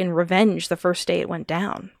theater in revenge the first day it went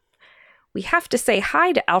down. We have to say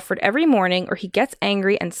hi to Alfred every morning or he gets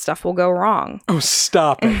angry and stuff will go wrong. Oh,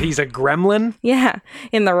 stop it. He's a gremlin? Yeah.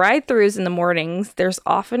 In the ride-throughs in the mornings, there's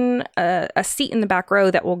often a seat in the back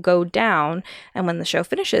row that will go down, and when the show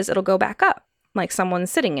finishes, it'll go back up, like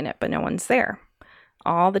someone's sitting in it, but no one's there.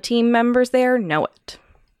 All the team members there know it.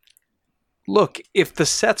 Look, if the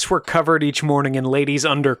sets were covered each morning in ladies'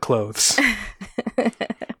 underclothes,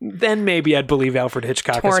 then maybe I'd believe Alfred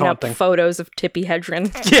Hitchcock is Torn haunting. up photos of Tippi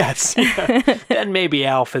Hedren. Yes. Yeah. Then maybe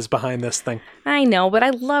Alf is behind this thing. I know, but I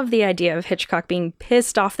love the idea of Hitchcock being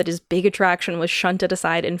pissed off that his big attraction was shunted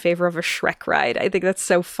aside in favor of a Shrek ride. I think that's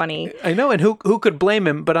so funny. I know, and who could blame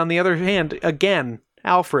him? But on the other hand, again,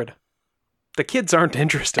 Alfred. The kids aren't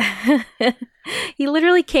interested. He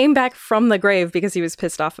literally came back from the grave because he was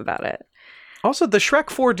pissed off about it. Also, the Shrek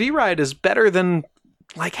 4D ride is better than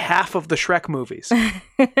like half of the Shrek movies.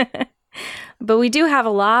 But we do have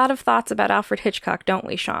a lot of thoughts about Alfred Hitchcock, don't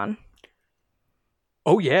we, Sean?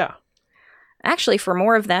 Oh, yeah. Actually, for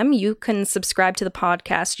more of them, you can subscribe to the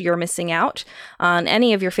podcast You're Missing Out on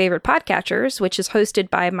any of your favorite podcatchers, which is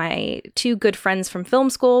hosted by my two good friends from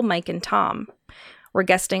film school, Mike and Tom. We're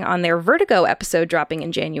guesting on their Vertigo episode dropping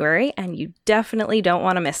in January, and you definitely don't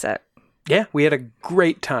want to miss it. Yeah, we had a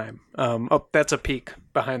great time. Oh, that's a peek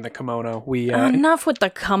behind the kimono. Enough with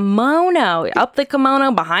the kimono. Up the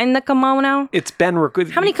kimono, behind the kimono. It's been...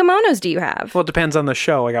 How many kimonos do you have? Well, it depends on the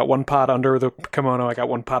show. I got one pod under the kimono. I got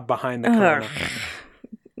one pod behind the kimono.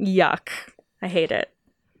 Yuck. I hate it.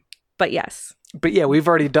 But yes. But yeah, we've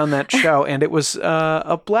already done that show, and it was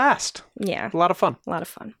a blast. Yeah. A lot of fun. A lot of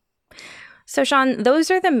fun. So, Sean,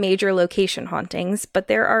 those are the major location hauntings, but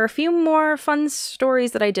there are a few more fun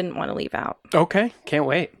stories that I didn't want to leave out. Okay, can't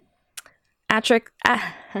wait.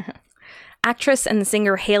 Actress and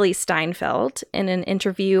singer Haley Steinfeld, in an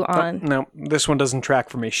interview on... No, this one doesn't track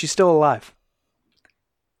for me. She's still alive.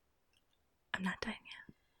 I'm not dying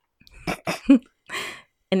yet.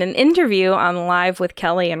 In an interview on Live with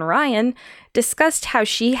Kelly and Ryan, discussed how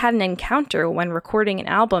she had an encounter when recording an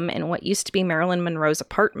album in what used to be Marilyn Monroe's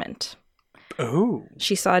apartment. Oh.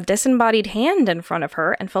 She saw a disembodied hand in front of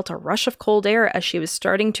her and felt a rush of cold air as she was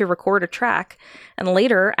starting to record a track, and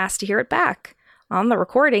later asked to hear it back. On the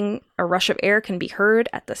recording, a rush of air can be heard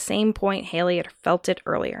at the same point Haley had felt it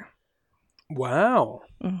earlier. Wow.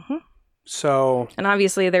 Mm-hmm. So... And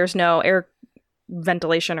obviously there's no air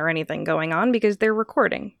ventilation or anything going on because they're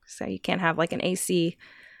recording, so you can't have like an AC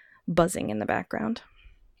buzzing in the background.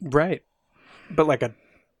 Right. But like a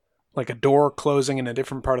door closing in a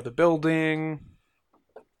different part of the building.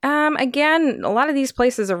 Again, a lot of these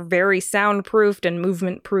places are very soundproofed and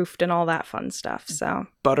movement proofed and all that fun stuff. So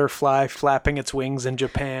butterfly flapping its wings in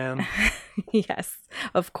Japan. Yes,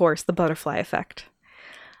 of course, the butterfly effect.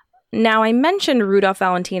 Now, I mentioned Rudolph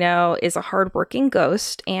Valentino is a hardworking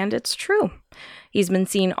ghost, and it's true. He's been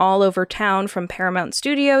seen all over town, from Paramount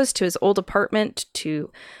Studios to his old apartment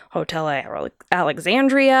to Hotel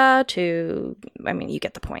Alexandria to, I mean, you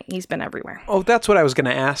get the point. He's been everywhere. Oh, that's what I was going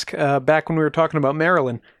to ask. Back when we were talking about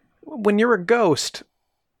Marilyn, when you're a ghost,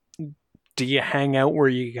 do you hang out where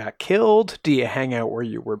you got killed? Do you hang out where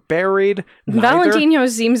you were buried? Neither? Valentino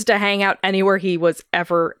seems to hang out anywhere he was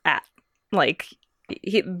ever at. Like,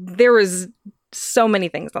 there was so many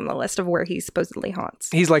things on the list of where he supposedly haunts.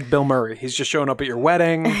 He's like Bill Murray. He's just showing up at your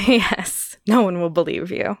wedding. Yes. No one will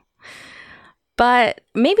believe you. But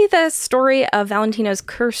maybe the story of Valentino's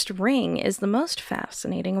cursed ring is the most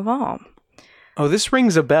fascinating of all. Oh, this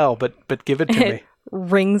rings a bell, but give it to me.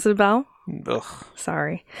 Rings a bell? Ugh.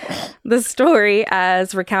 Sorry. The story,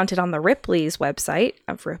 as recounted on the Ripley's website,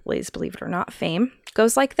 of Ripley's Believe It or Not fame,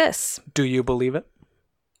 goes like this. Do you believe it?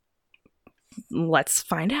 Let's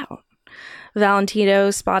find out.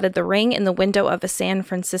 Valentino spotted the ring in the window of a San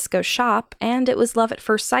Francisco shop, and it was love at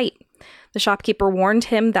first sight. The shopkeeper warned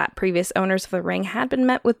him that previous owners of the ring had been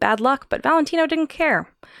met with bad luck, but Valentino didn't care.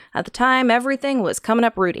 At the time, everything was coming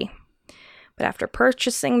up Rudy. But after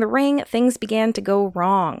purchasing the ring, things began to go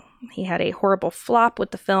wrong. He had a horrible flop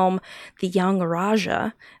with the film The Young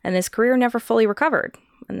Raja, and his career never fully recovered.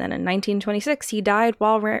 And then in 1926, he died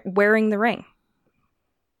while wearing the ring.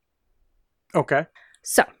 Okay.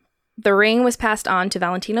 So, the ring was passed on to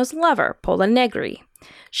Valentino's lover, Pola Negri.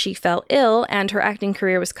 She fell ill, and her acting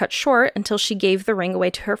career was cut short until she gave the ring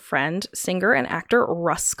away to her friend, singer and actor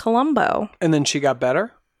Russ Columbo. And then she got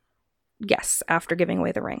better? Yes, after giving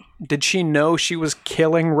away the ring. Did she know she was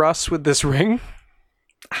killing Russ with this ring?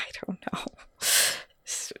 I don't know.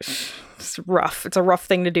 It's rough. It's a rough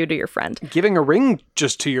thing to do to your friend. Giving a ring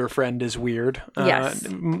just to your friend is weird. Yes.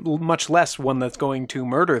 Much less one that's going to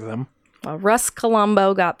murder them. Well, Russ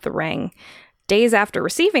Columbo got the ring. Days after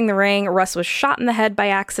receiving the ring, Russ was shot in the head by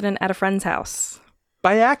accident at a friend's house.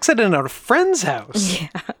 By accident at a friend's house?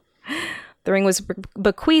 Yeah. The ring was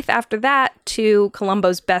bequeathed after that to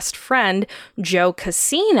Columbo's best friend, Joe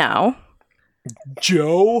Casino.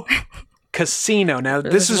 Joe Casino. Now,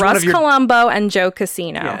 this is Russ one of your... Columbo and Joe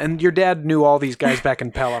Casino. Yeah, and your dad knew all these guys back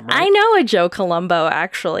in Pelham, right? I know a Joe Columbo,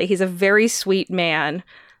 actually. He's a very sweet man.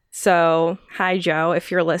 So, hi, Joe, if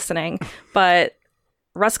you're listening. But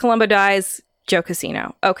Russ Columbo dies, Joe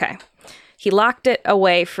Casino. Okay. He locked it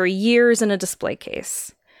away for years in a display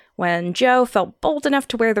case. When Joe felt bold enough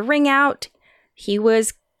to wear the ring out, he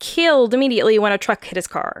was killed immediately when a truck hit his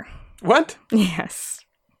car. What? Yes.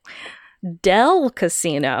 Del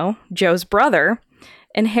Casino, Joe's brother,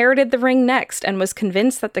 inherited the ring next and was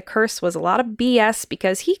convinced that the curse was a lot of BS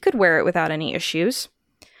because he could wear it without any issues.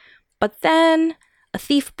 But then a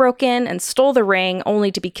thief broke in and stole the ring,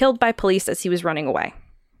 only to be killed by police as he was running away.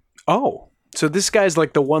 Oh, so this guy's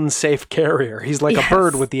like the one safe carrier. He's like a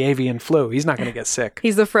bird with the avian flu. He's not going to get sick.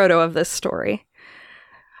 He's the Frodo of this story.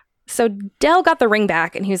 So Del got the ring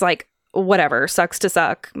back and he was like, whatever, sucks to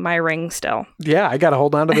suck, my ring still. Yeah, I got to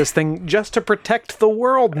hold on to this thing just to protect the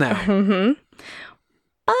world now. Mm-hmm.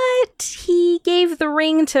 But he gave the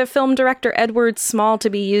ring to film director Edward Small to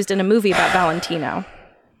be used in a movie about Valentino.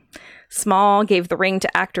 Small gave the ring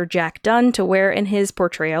to actor Jack Dunn to wear in his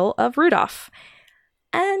portrayal of Rudolph.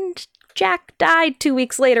 And Jack died 2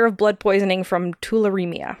 weeks later of blood poisoning from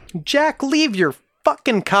tularemia. Jack, leave your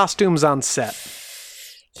fucking costumes on set.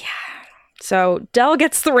 Yeah. So Del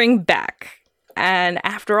gets the ring back. And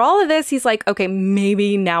after all of this, he's like, okay,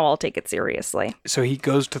 maybe now I'll take it seriously. So he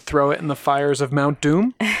goes to throw it in the fires of Mount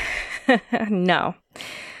Doom? No.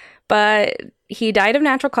 But he died of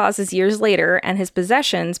natural causes years later, and his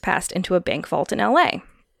possessions passed into a bank vault in LA.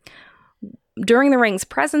 During the ring's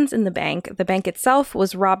presence in the bank itself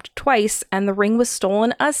was robbed twice, and the ring was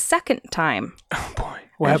stolen a second time. Oh boy,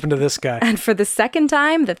 what happened to this guy? And for the second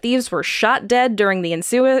time, the thieves were shot dead during the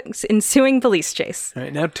ensuing police chase. All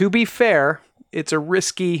right, now, to be fair, it's a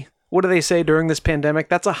risky, what do they say during this pandemic?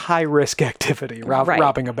 That's a high-risk activity,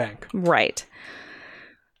 robbing a bank. Right.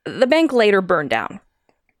 The bank later burned down.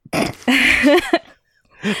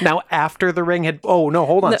 Now, after the ring had... Oh, no,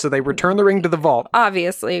 hold on. So they returned the ring to the vault.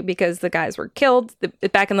 Obviously, because the guys were killed,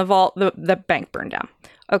 back in the vault, the bank burned down.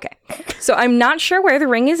 Okay. So I'm not sure where the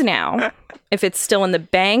ring is now. If it's still in the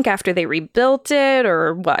bank after they rebuilt it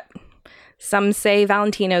or what. Some say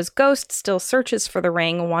Valentino's ghost still searches for the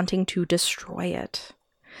ring, wanting to destroy it.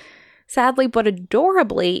 Sadly, but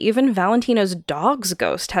adorably, even Valentino's dog's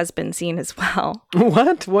ghost has been seen as well.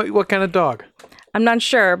 What? What kind of dog? I'm not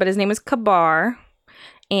sure, but his name is Kabar.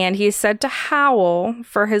 And he is said to howl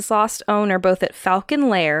for his lost owner both at Falcon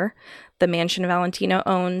Lair, the mansion Valentino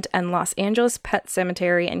owned, and Los Angeles Pet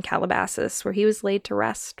Cemetery in Calabasas, where he was laid to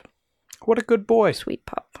rest. What a good boy. Sweet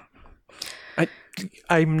pup.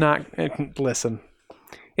 I'm not... Listen.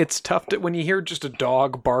 It's tough when you hear just a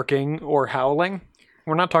dog barking or howling.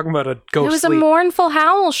 We're not talking about a ghostly... It was a mournful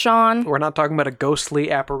howl, Sean. We're not talking about a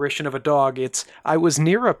ghostly apparition of a dog. It's, I was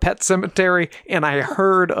near a pet cemetery and I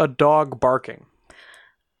heard a dog barking.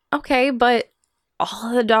 Okay, but all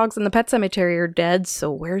of the dogs in the pet cemetery are dead,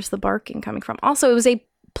 so where's the barking coming from? Also, it was a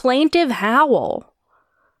plaintive howl,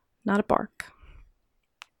 not a bark.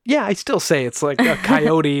 Yeah, I still say it's like a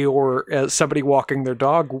coyote or somebody walking their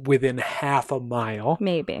dog within half a mile.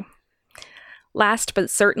 Maybe. Last but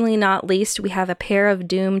certainly not least, we have a pair of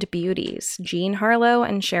doomed beauties, Jean Harlow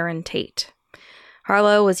and Sharon Tate.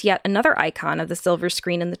 Harlow was yet another icon of the silver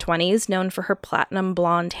screen in the 1920s, known for her platinum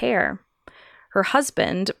blonde hair. Her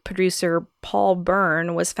husband, producer Paul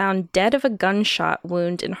Byrne, was found dead of a gunshot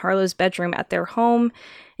wound in Harlow's bedroom at their home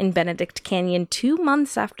in Benedict Canyon 2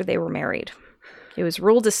 months after they were married. It was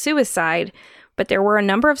ruled a suicide, but there were a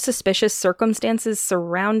number of suspicious circumstances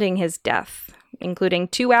surrounding his death, including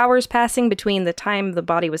 2 hours passing between the time the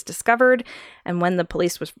body was discovered and when the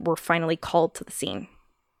police were finally called to the scene.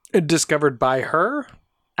 Discovered by her?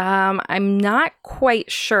 I'm not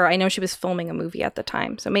quite sure. I know she was filming a movie at the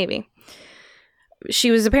time, so maybe.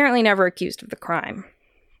 She was apparently never accused of the crime.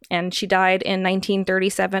 And she died in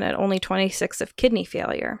 1937 at only 26 of kidney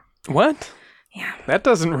failure. What? Yeah. That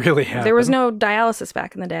doesn't really happen. There was no dialysis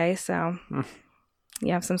back in the day, so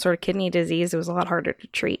you have some sort of kidney disease. It was a lot harder to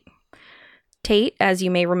treat. Tate, as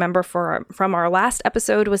you may remember from our last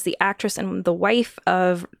episode, was the actress and the wife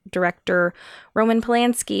of director Roman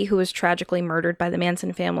Polanski, who was tragically murdered by the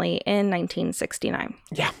Manson family in 1969.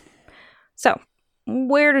 Yeah. So,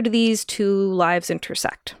 where did these two lives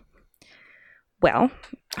intersect? Well,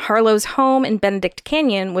 Harlow's home in Benedict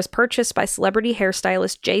Canyon was purchased by celebrity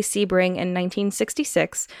hairstylist Jay Sebring in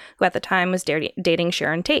 1966, who at the time was dating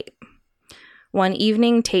Sharon Tate. One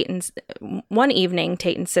evening, Tate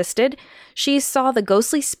insisted she saw the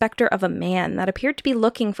ghostly specter of a man that appeared to be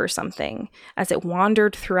looking for something as it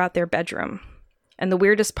wandered throughout their bedroom. And the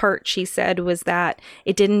weirdest part, she said, was that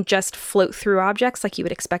it didn't just float through objects like you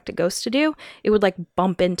would expect a ghost to do. It would like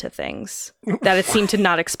bump into things that it seemed to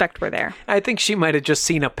not expect were there. I think she might have just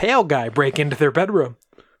seen a pale guy break into their bedroom.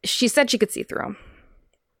 She said she could see through him.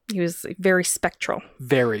 He was very spectral.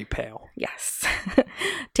 Very pale. Yes.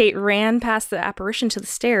 Tate ran past the apparition to the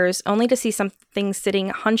stairs, only to see something sitting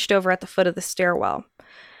hunched over at the foot of the stairwell.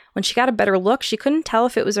 When she got a better look, she couldn't tell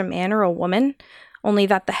if it was a man or a woman, only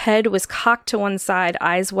that the head was cocked to one side,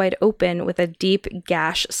 eyes wide open, with a deep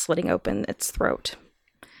gash slitting open its throat.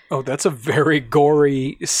 Oh, that's a very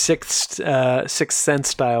gory Sixth Sense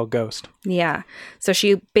style ghost. Yeah. So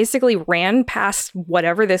she basically ran past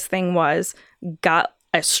whatever this thing was, got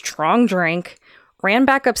a strong drink, ran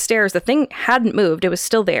back upstairs. The thing hadn't moved. It was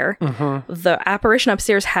still there. Mm-hmm. The apparition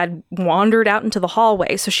upstairs had wandered out into the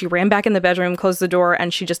hallway. So she ran back in the bedroom, closed the door,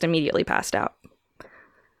 and she just immediately passed out.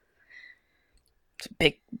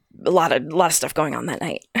 A lot of stuff going on that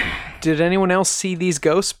night. Did anyone else see these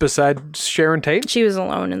ghosts besides Sharon Tate? She was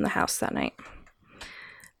alone in the house that night.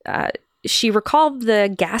 She recalled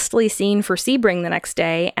the ghastly scene for Sebring the next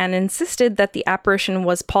day and insisted that the apparition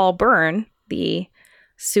was Paul Byrne, the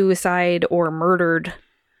suicide or murdered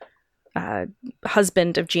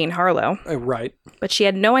husband of Jean Harlow. Right. But she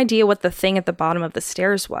had no idea what the thing at the bottom of the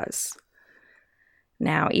stairs was.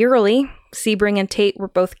 Now, eerily, Sebring and Tate were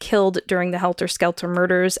both killed during the helter-skelter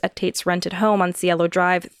murders at Tate's rented home on Cielo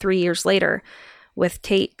Drive 3 years later, with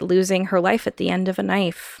Tate losing her life at the end of a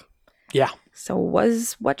knife. Yeah. So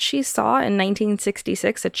was what she saw in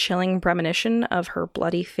 1966 a chilling premonition of her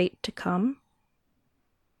bloody fate to come?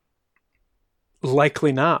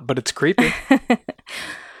 Likely not, but it's creepy.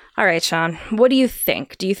 All right, Sean, what do you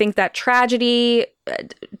think? Do you think that tragedy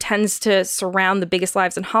tends to surround the biggest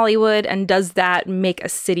lives in Hollywood, and does that make a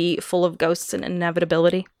city full of ghosts an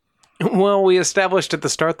inevitability? Well, we established at the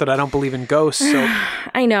start that I don't believe in ghosts, so...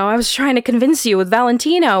 I know, I was trying to convince you with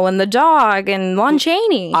Valentino and the dog and Lon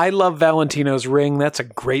Chaney. I love Valentino's ring. That's a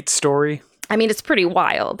great story. I mean, it's pretty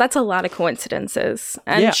wild. That's a lot of coincidences.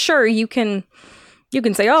 And yeah. Sure, you can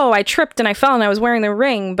say, oh, I tripped and I fell and I was wearing the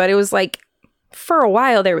ring, but it was like, for a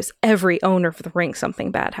while, there was every owner of the ring, something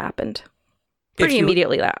bad happened. Pretty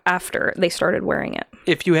immediately after they started wearing it.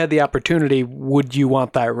 If you had the opportunity, would you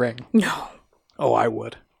want that ring? No. Oh, I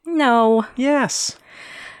would. No. Yes.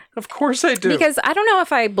 Of course I do. Because I don't know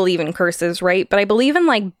if I believe in curses, right? But I believe in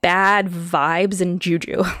like bad vibes and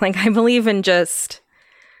juju. Like I believe in just...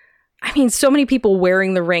 I mean, so many people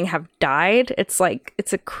wearing the ring have died. It's like,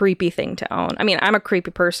 it's a creepy thing to own. I mean, I'm a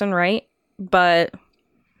creepy person, right? But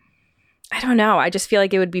I don't know. I just feel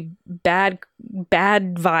like it would be bad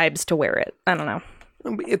vibes to wear it. I don't know.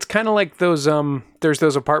 It's kind of like those, there's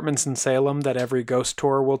those apartments in Salem that every ghost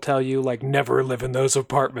tour will tell you, like, never live in those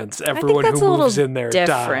apartments. Everyone who moves in there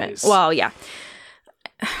dies. Well, yeah.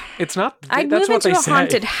 It's not, I'd that's move what they into a say.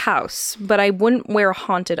 haunted house, but I wouldn't wear a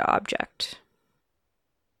haunted object.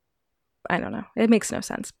 I don't know. It makes no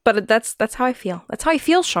sense. But that's how I feel. That's how I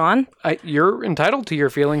feel, Sean. You're entitled to your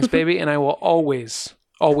feelings, baby, and I will always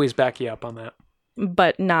back you up on that.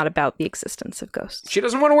 But not about the existence of ghosts. She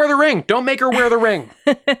doesn't want to wear the ring. Don't make her wear the ring.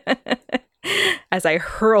 As I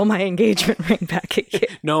hurl my engagement ring back at you.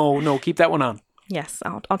 No, keep that one on. Yes,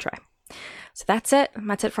 I'll try. So that's it.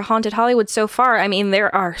 That's it for Haunted Hollywood so far. I mean,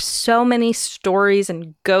 there are so many stories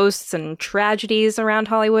and ghosts and tragedies around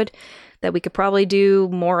Hollywood that we could probably do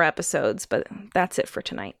more episodes, but that's it for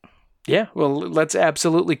tonight. Yeah, well, let's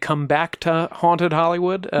absolutely come back to Haunted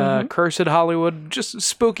Hollywood, Cursed Hollywood, just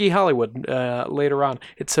spooky Hollywood later on.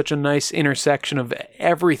 It's such a nice intersection of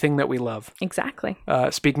everything that we love. Exactly.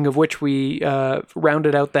 Speaking of which, we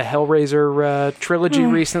rounded out the Hellraiser trilogy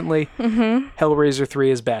recently. Hellraiser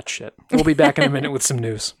 3 is batshit. We'll be back in a minute with some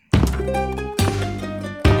news.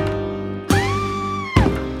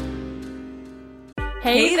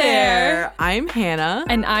 Hey there! I'm Hannah.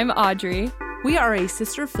 And I'm Audrey. We are a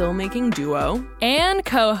sister filmmaking duo and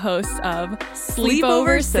co-hosts of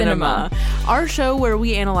Sleepover Cinema, our show where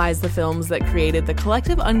we analyze the films that created the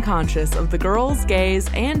collective unconscious of the girls, gays,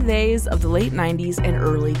 and theys of the late 90s and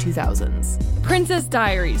early 2000s. Princess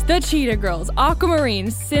Diaries, The Cheetah Girls,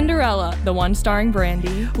 Aquamarine, Cinderella, the one starring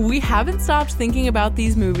Brandy. We haven't stopped thinking about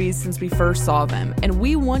these movies since we first saw them, and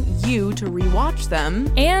we want you to rewatch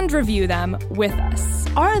them and review them with us.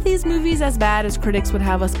 Are these movies as bad as critics would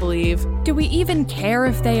have us believe? Do we even care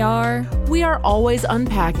if they are? We are always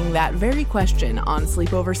unpacking that very question on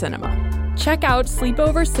Sleepover Cinema. Check out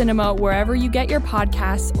Sleepover Cinema wherever you get your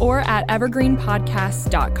podcasts or at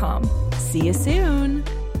evergreenpodcasts.com. See you soon.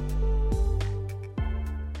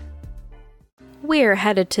 We're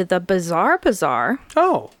headed to the Bizarre Bazaar.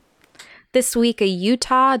 Oh. This week, a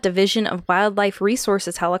Utah Division of Wildlife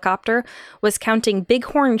Resources helicopter was counting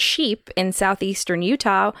bighorn sheep in southeastern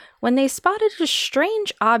Utah when they spotted a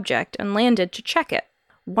strange object and landed to check it.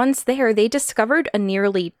 Once there, they discovered a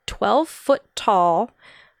nearly 12-foot-tall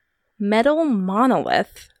metal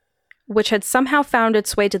monolith, which had somehow found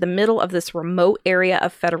its way to the middle of this remote area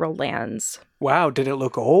of federal lands. Wow, did it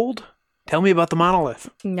look old? Tell me about the monolith.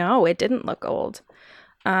 No, it didn't look old.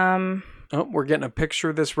 Oh, we're getting a picture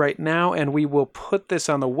of this right now, and we will put this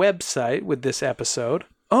on the website with this episode.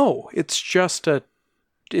 Oh, it's just a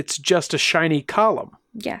shiny column.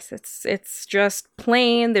 Yes, it's just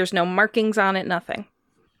plain. There's no markings on it, nothing.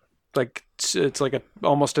 Like it's like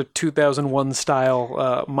almost a 2001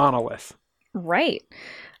 style monolith. Right.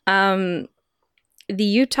 The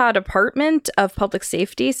Utah Department of Public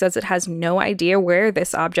Safety says it has no idea where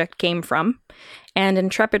this object came from. And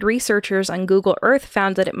intrepid researchers on Google Earth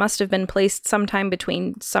found that it must have been placed sometime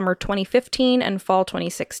between summer 2015 and fall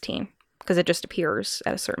 2016, because it just appears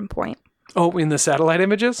at a certain point. Oh, in the satellite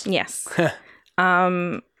images? Yes.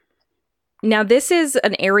 Now, this is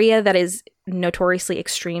an area that is notoriously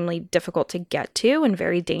extremely difficult to get to and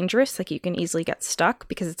very dangerous. Like, you can easily get stuck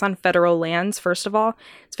because it's on federal lands, first of all.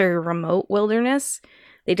 It's very remote wilderness.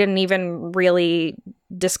 They didn't even really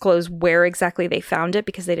disclose where exactly they found it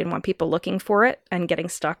because they didn't want people looking for it and getting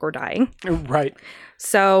stuck or dying. Right.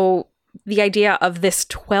 So the idea of this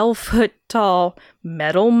 12-foot tall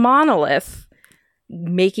metal monolith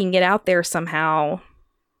making it out there somehow,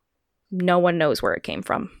 no one knows where it came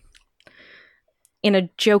from. In a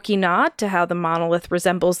jokey nod to how the monolith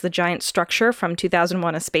resembles the giant structure from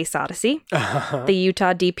 2001: A Space Odyssey, the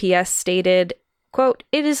Utah DPS stated, quote,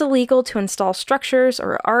 "It is illegal to install structures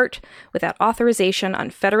or art without authorization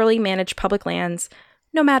on federally managed public lands,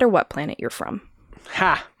 no matter what planet you're from."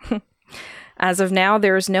 Ha! As of now,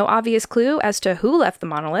 there is no obvious clue as to who left the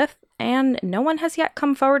monolith, and no one has yet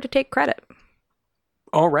come forward to take credit.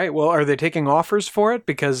 All right. Well, are they taking offers for it?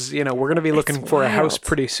 Because, we're going to be looking for a house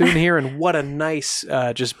pretty soon here, and what a nice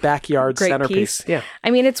just backyard Great centerpiece. Piece. Yeah.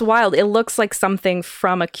 I mean, it's wild. It looks like something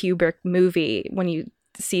from a Kubrick movie when you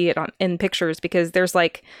see it in pictures, because there's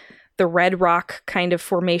like the red rock kind of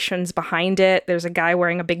formations behind it. There's a guy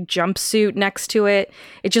wearing a big jumpsuit next to it.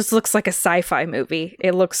 It just looks like a sci-fi movie.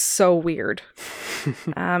 It looks so weird.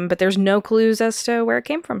 But there's no clues as to where it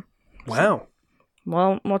came from. Wow.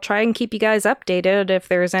 Well, we'll try and keep you guys updated if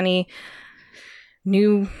there's any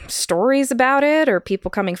new stories about it or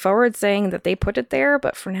people coming forward saying that they put it there.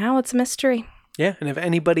 But for now, it's a mystery. Yeah, and if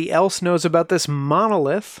anybody else knows about this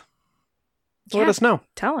monolith, let us know.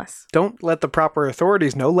 Tell us. Don't let the proper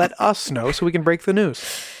authorities know. Let us know so we can break the news.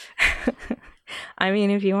 I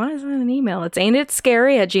mean, if you want to send an email, it's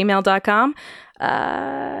ain'titscary@gmail.com.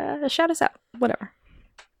 Shout us out. Whatever.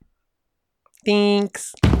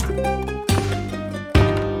 Thanks.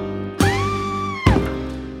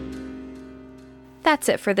 That's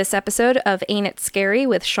it for this episode of Ain't It Scary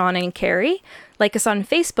with Sean and Carrie. Like us on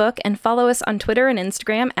Facebook and follow us on Twitter and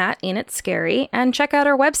Instagram @AintItScary, and check out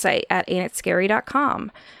our website at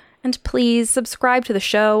ain'titscary.com. And please subscribe to the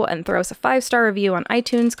show and throw us a 5-star review on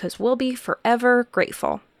iTunes, because we'll be forever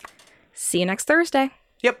grateful. See you next Thursday.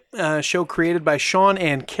 Yep, show created by Sean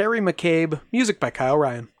and Carrie McCabe, music by Kyle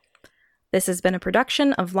Ryan. This has been a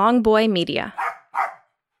production of Long Boy Media.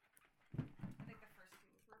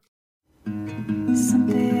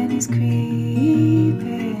 Something is creeping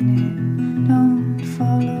in, don't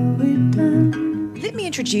follow it down. Let me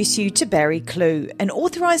introduce you to Barry Clue, an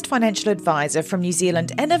authorised financial advisor from New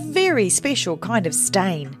Zealand and a very special kind of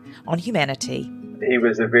stain on humanity. He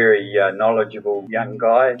was a very knowledgeable young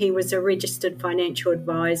guy. He was a registered financial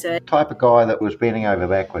advisor. Type of guy that was bending over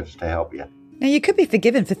backwards to help you. Now, you could be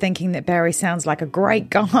forgiven for thinking that Barry sounds like a great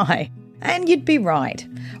guy, and you'd be right.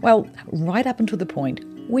 Well, right up until the point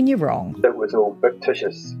when you're wrong. It was all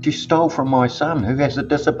fictitious. She stole from my son who has a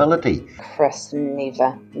disability. Chris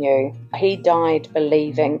never knew. He died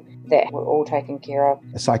believing that we're all taken care of.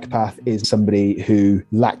 A psychopath is somebody who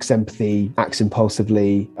lacks empathy, acts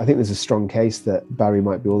impulsively. I think there's a strong case that Barry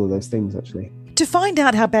might be all of those things, actually. To find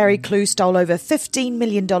out how Barry Clue stole over $15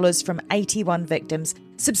 million from 81 victims,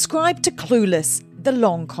 subscribe to Clueless, The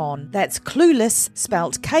Long Con. That's Clueless,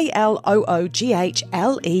 spelt Klooghless.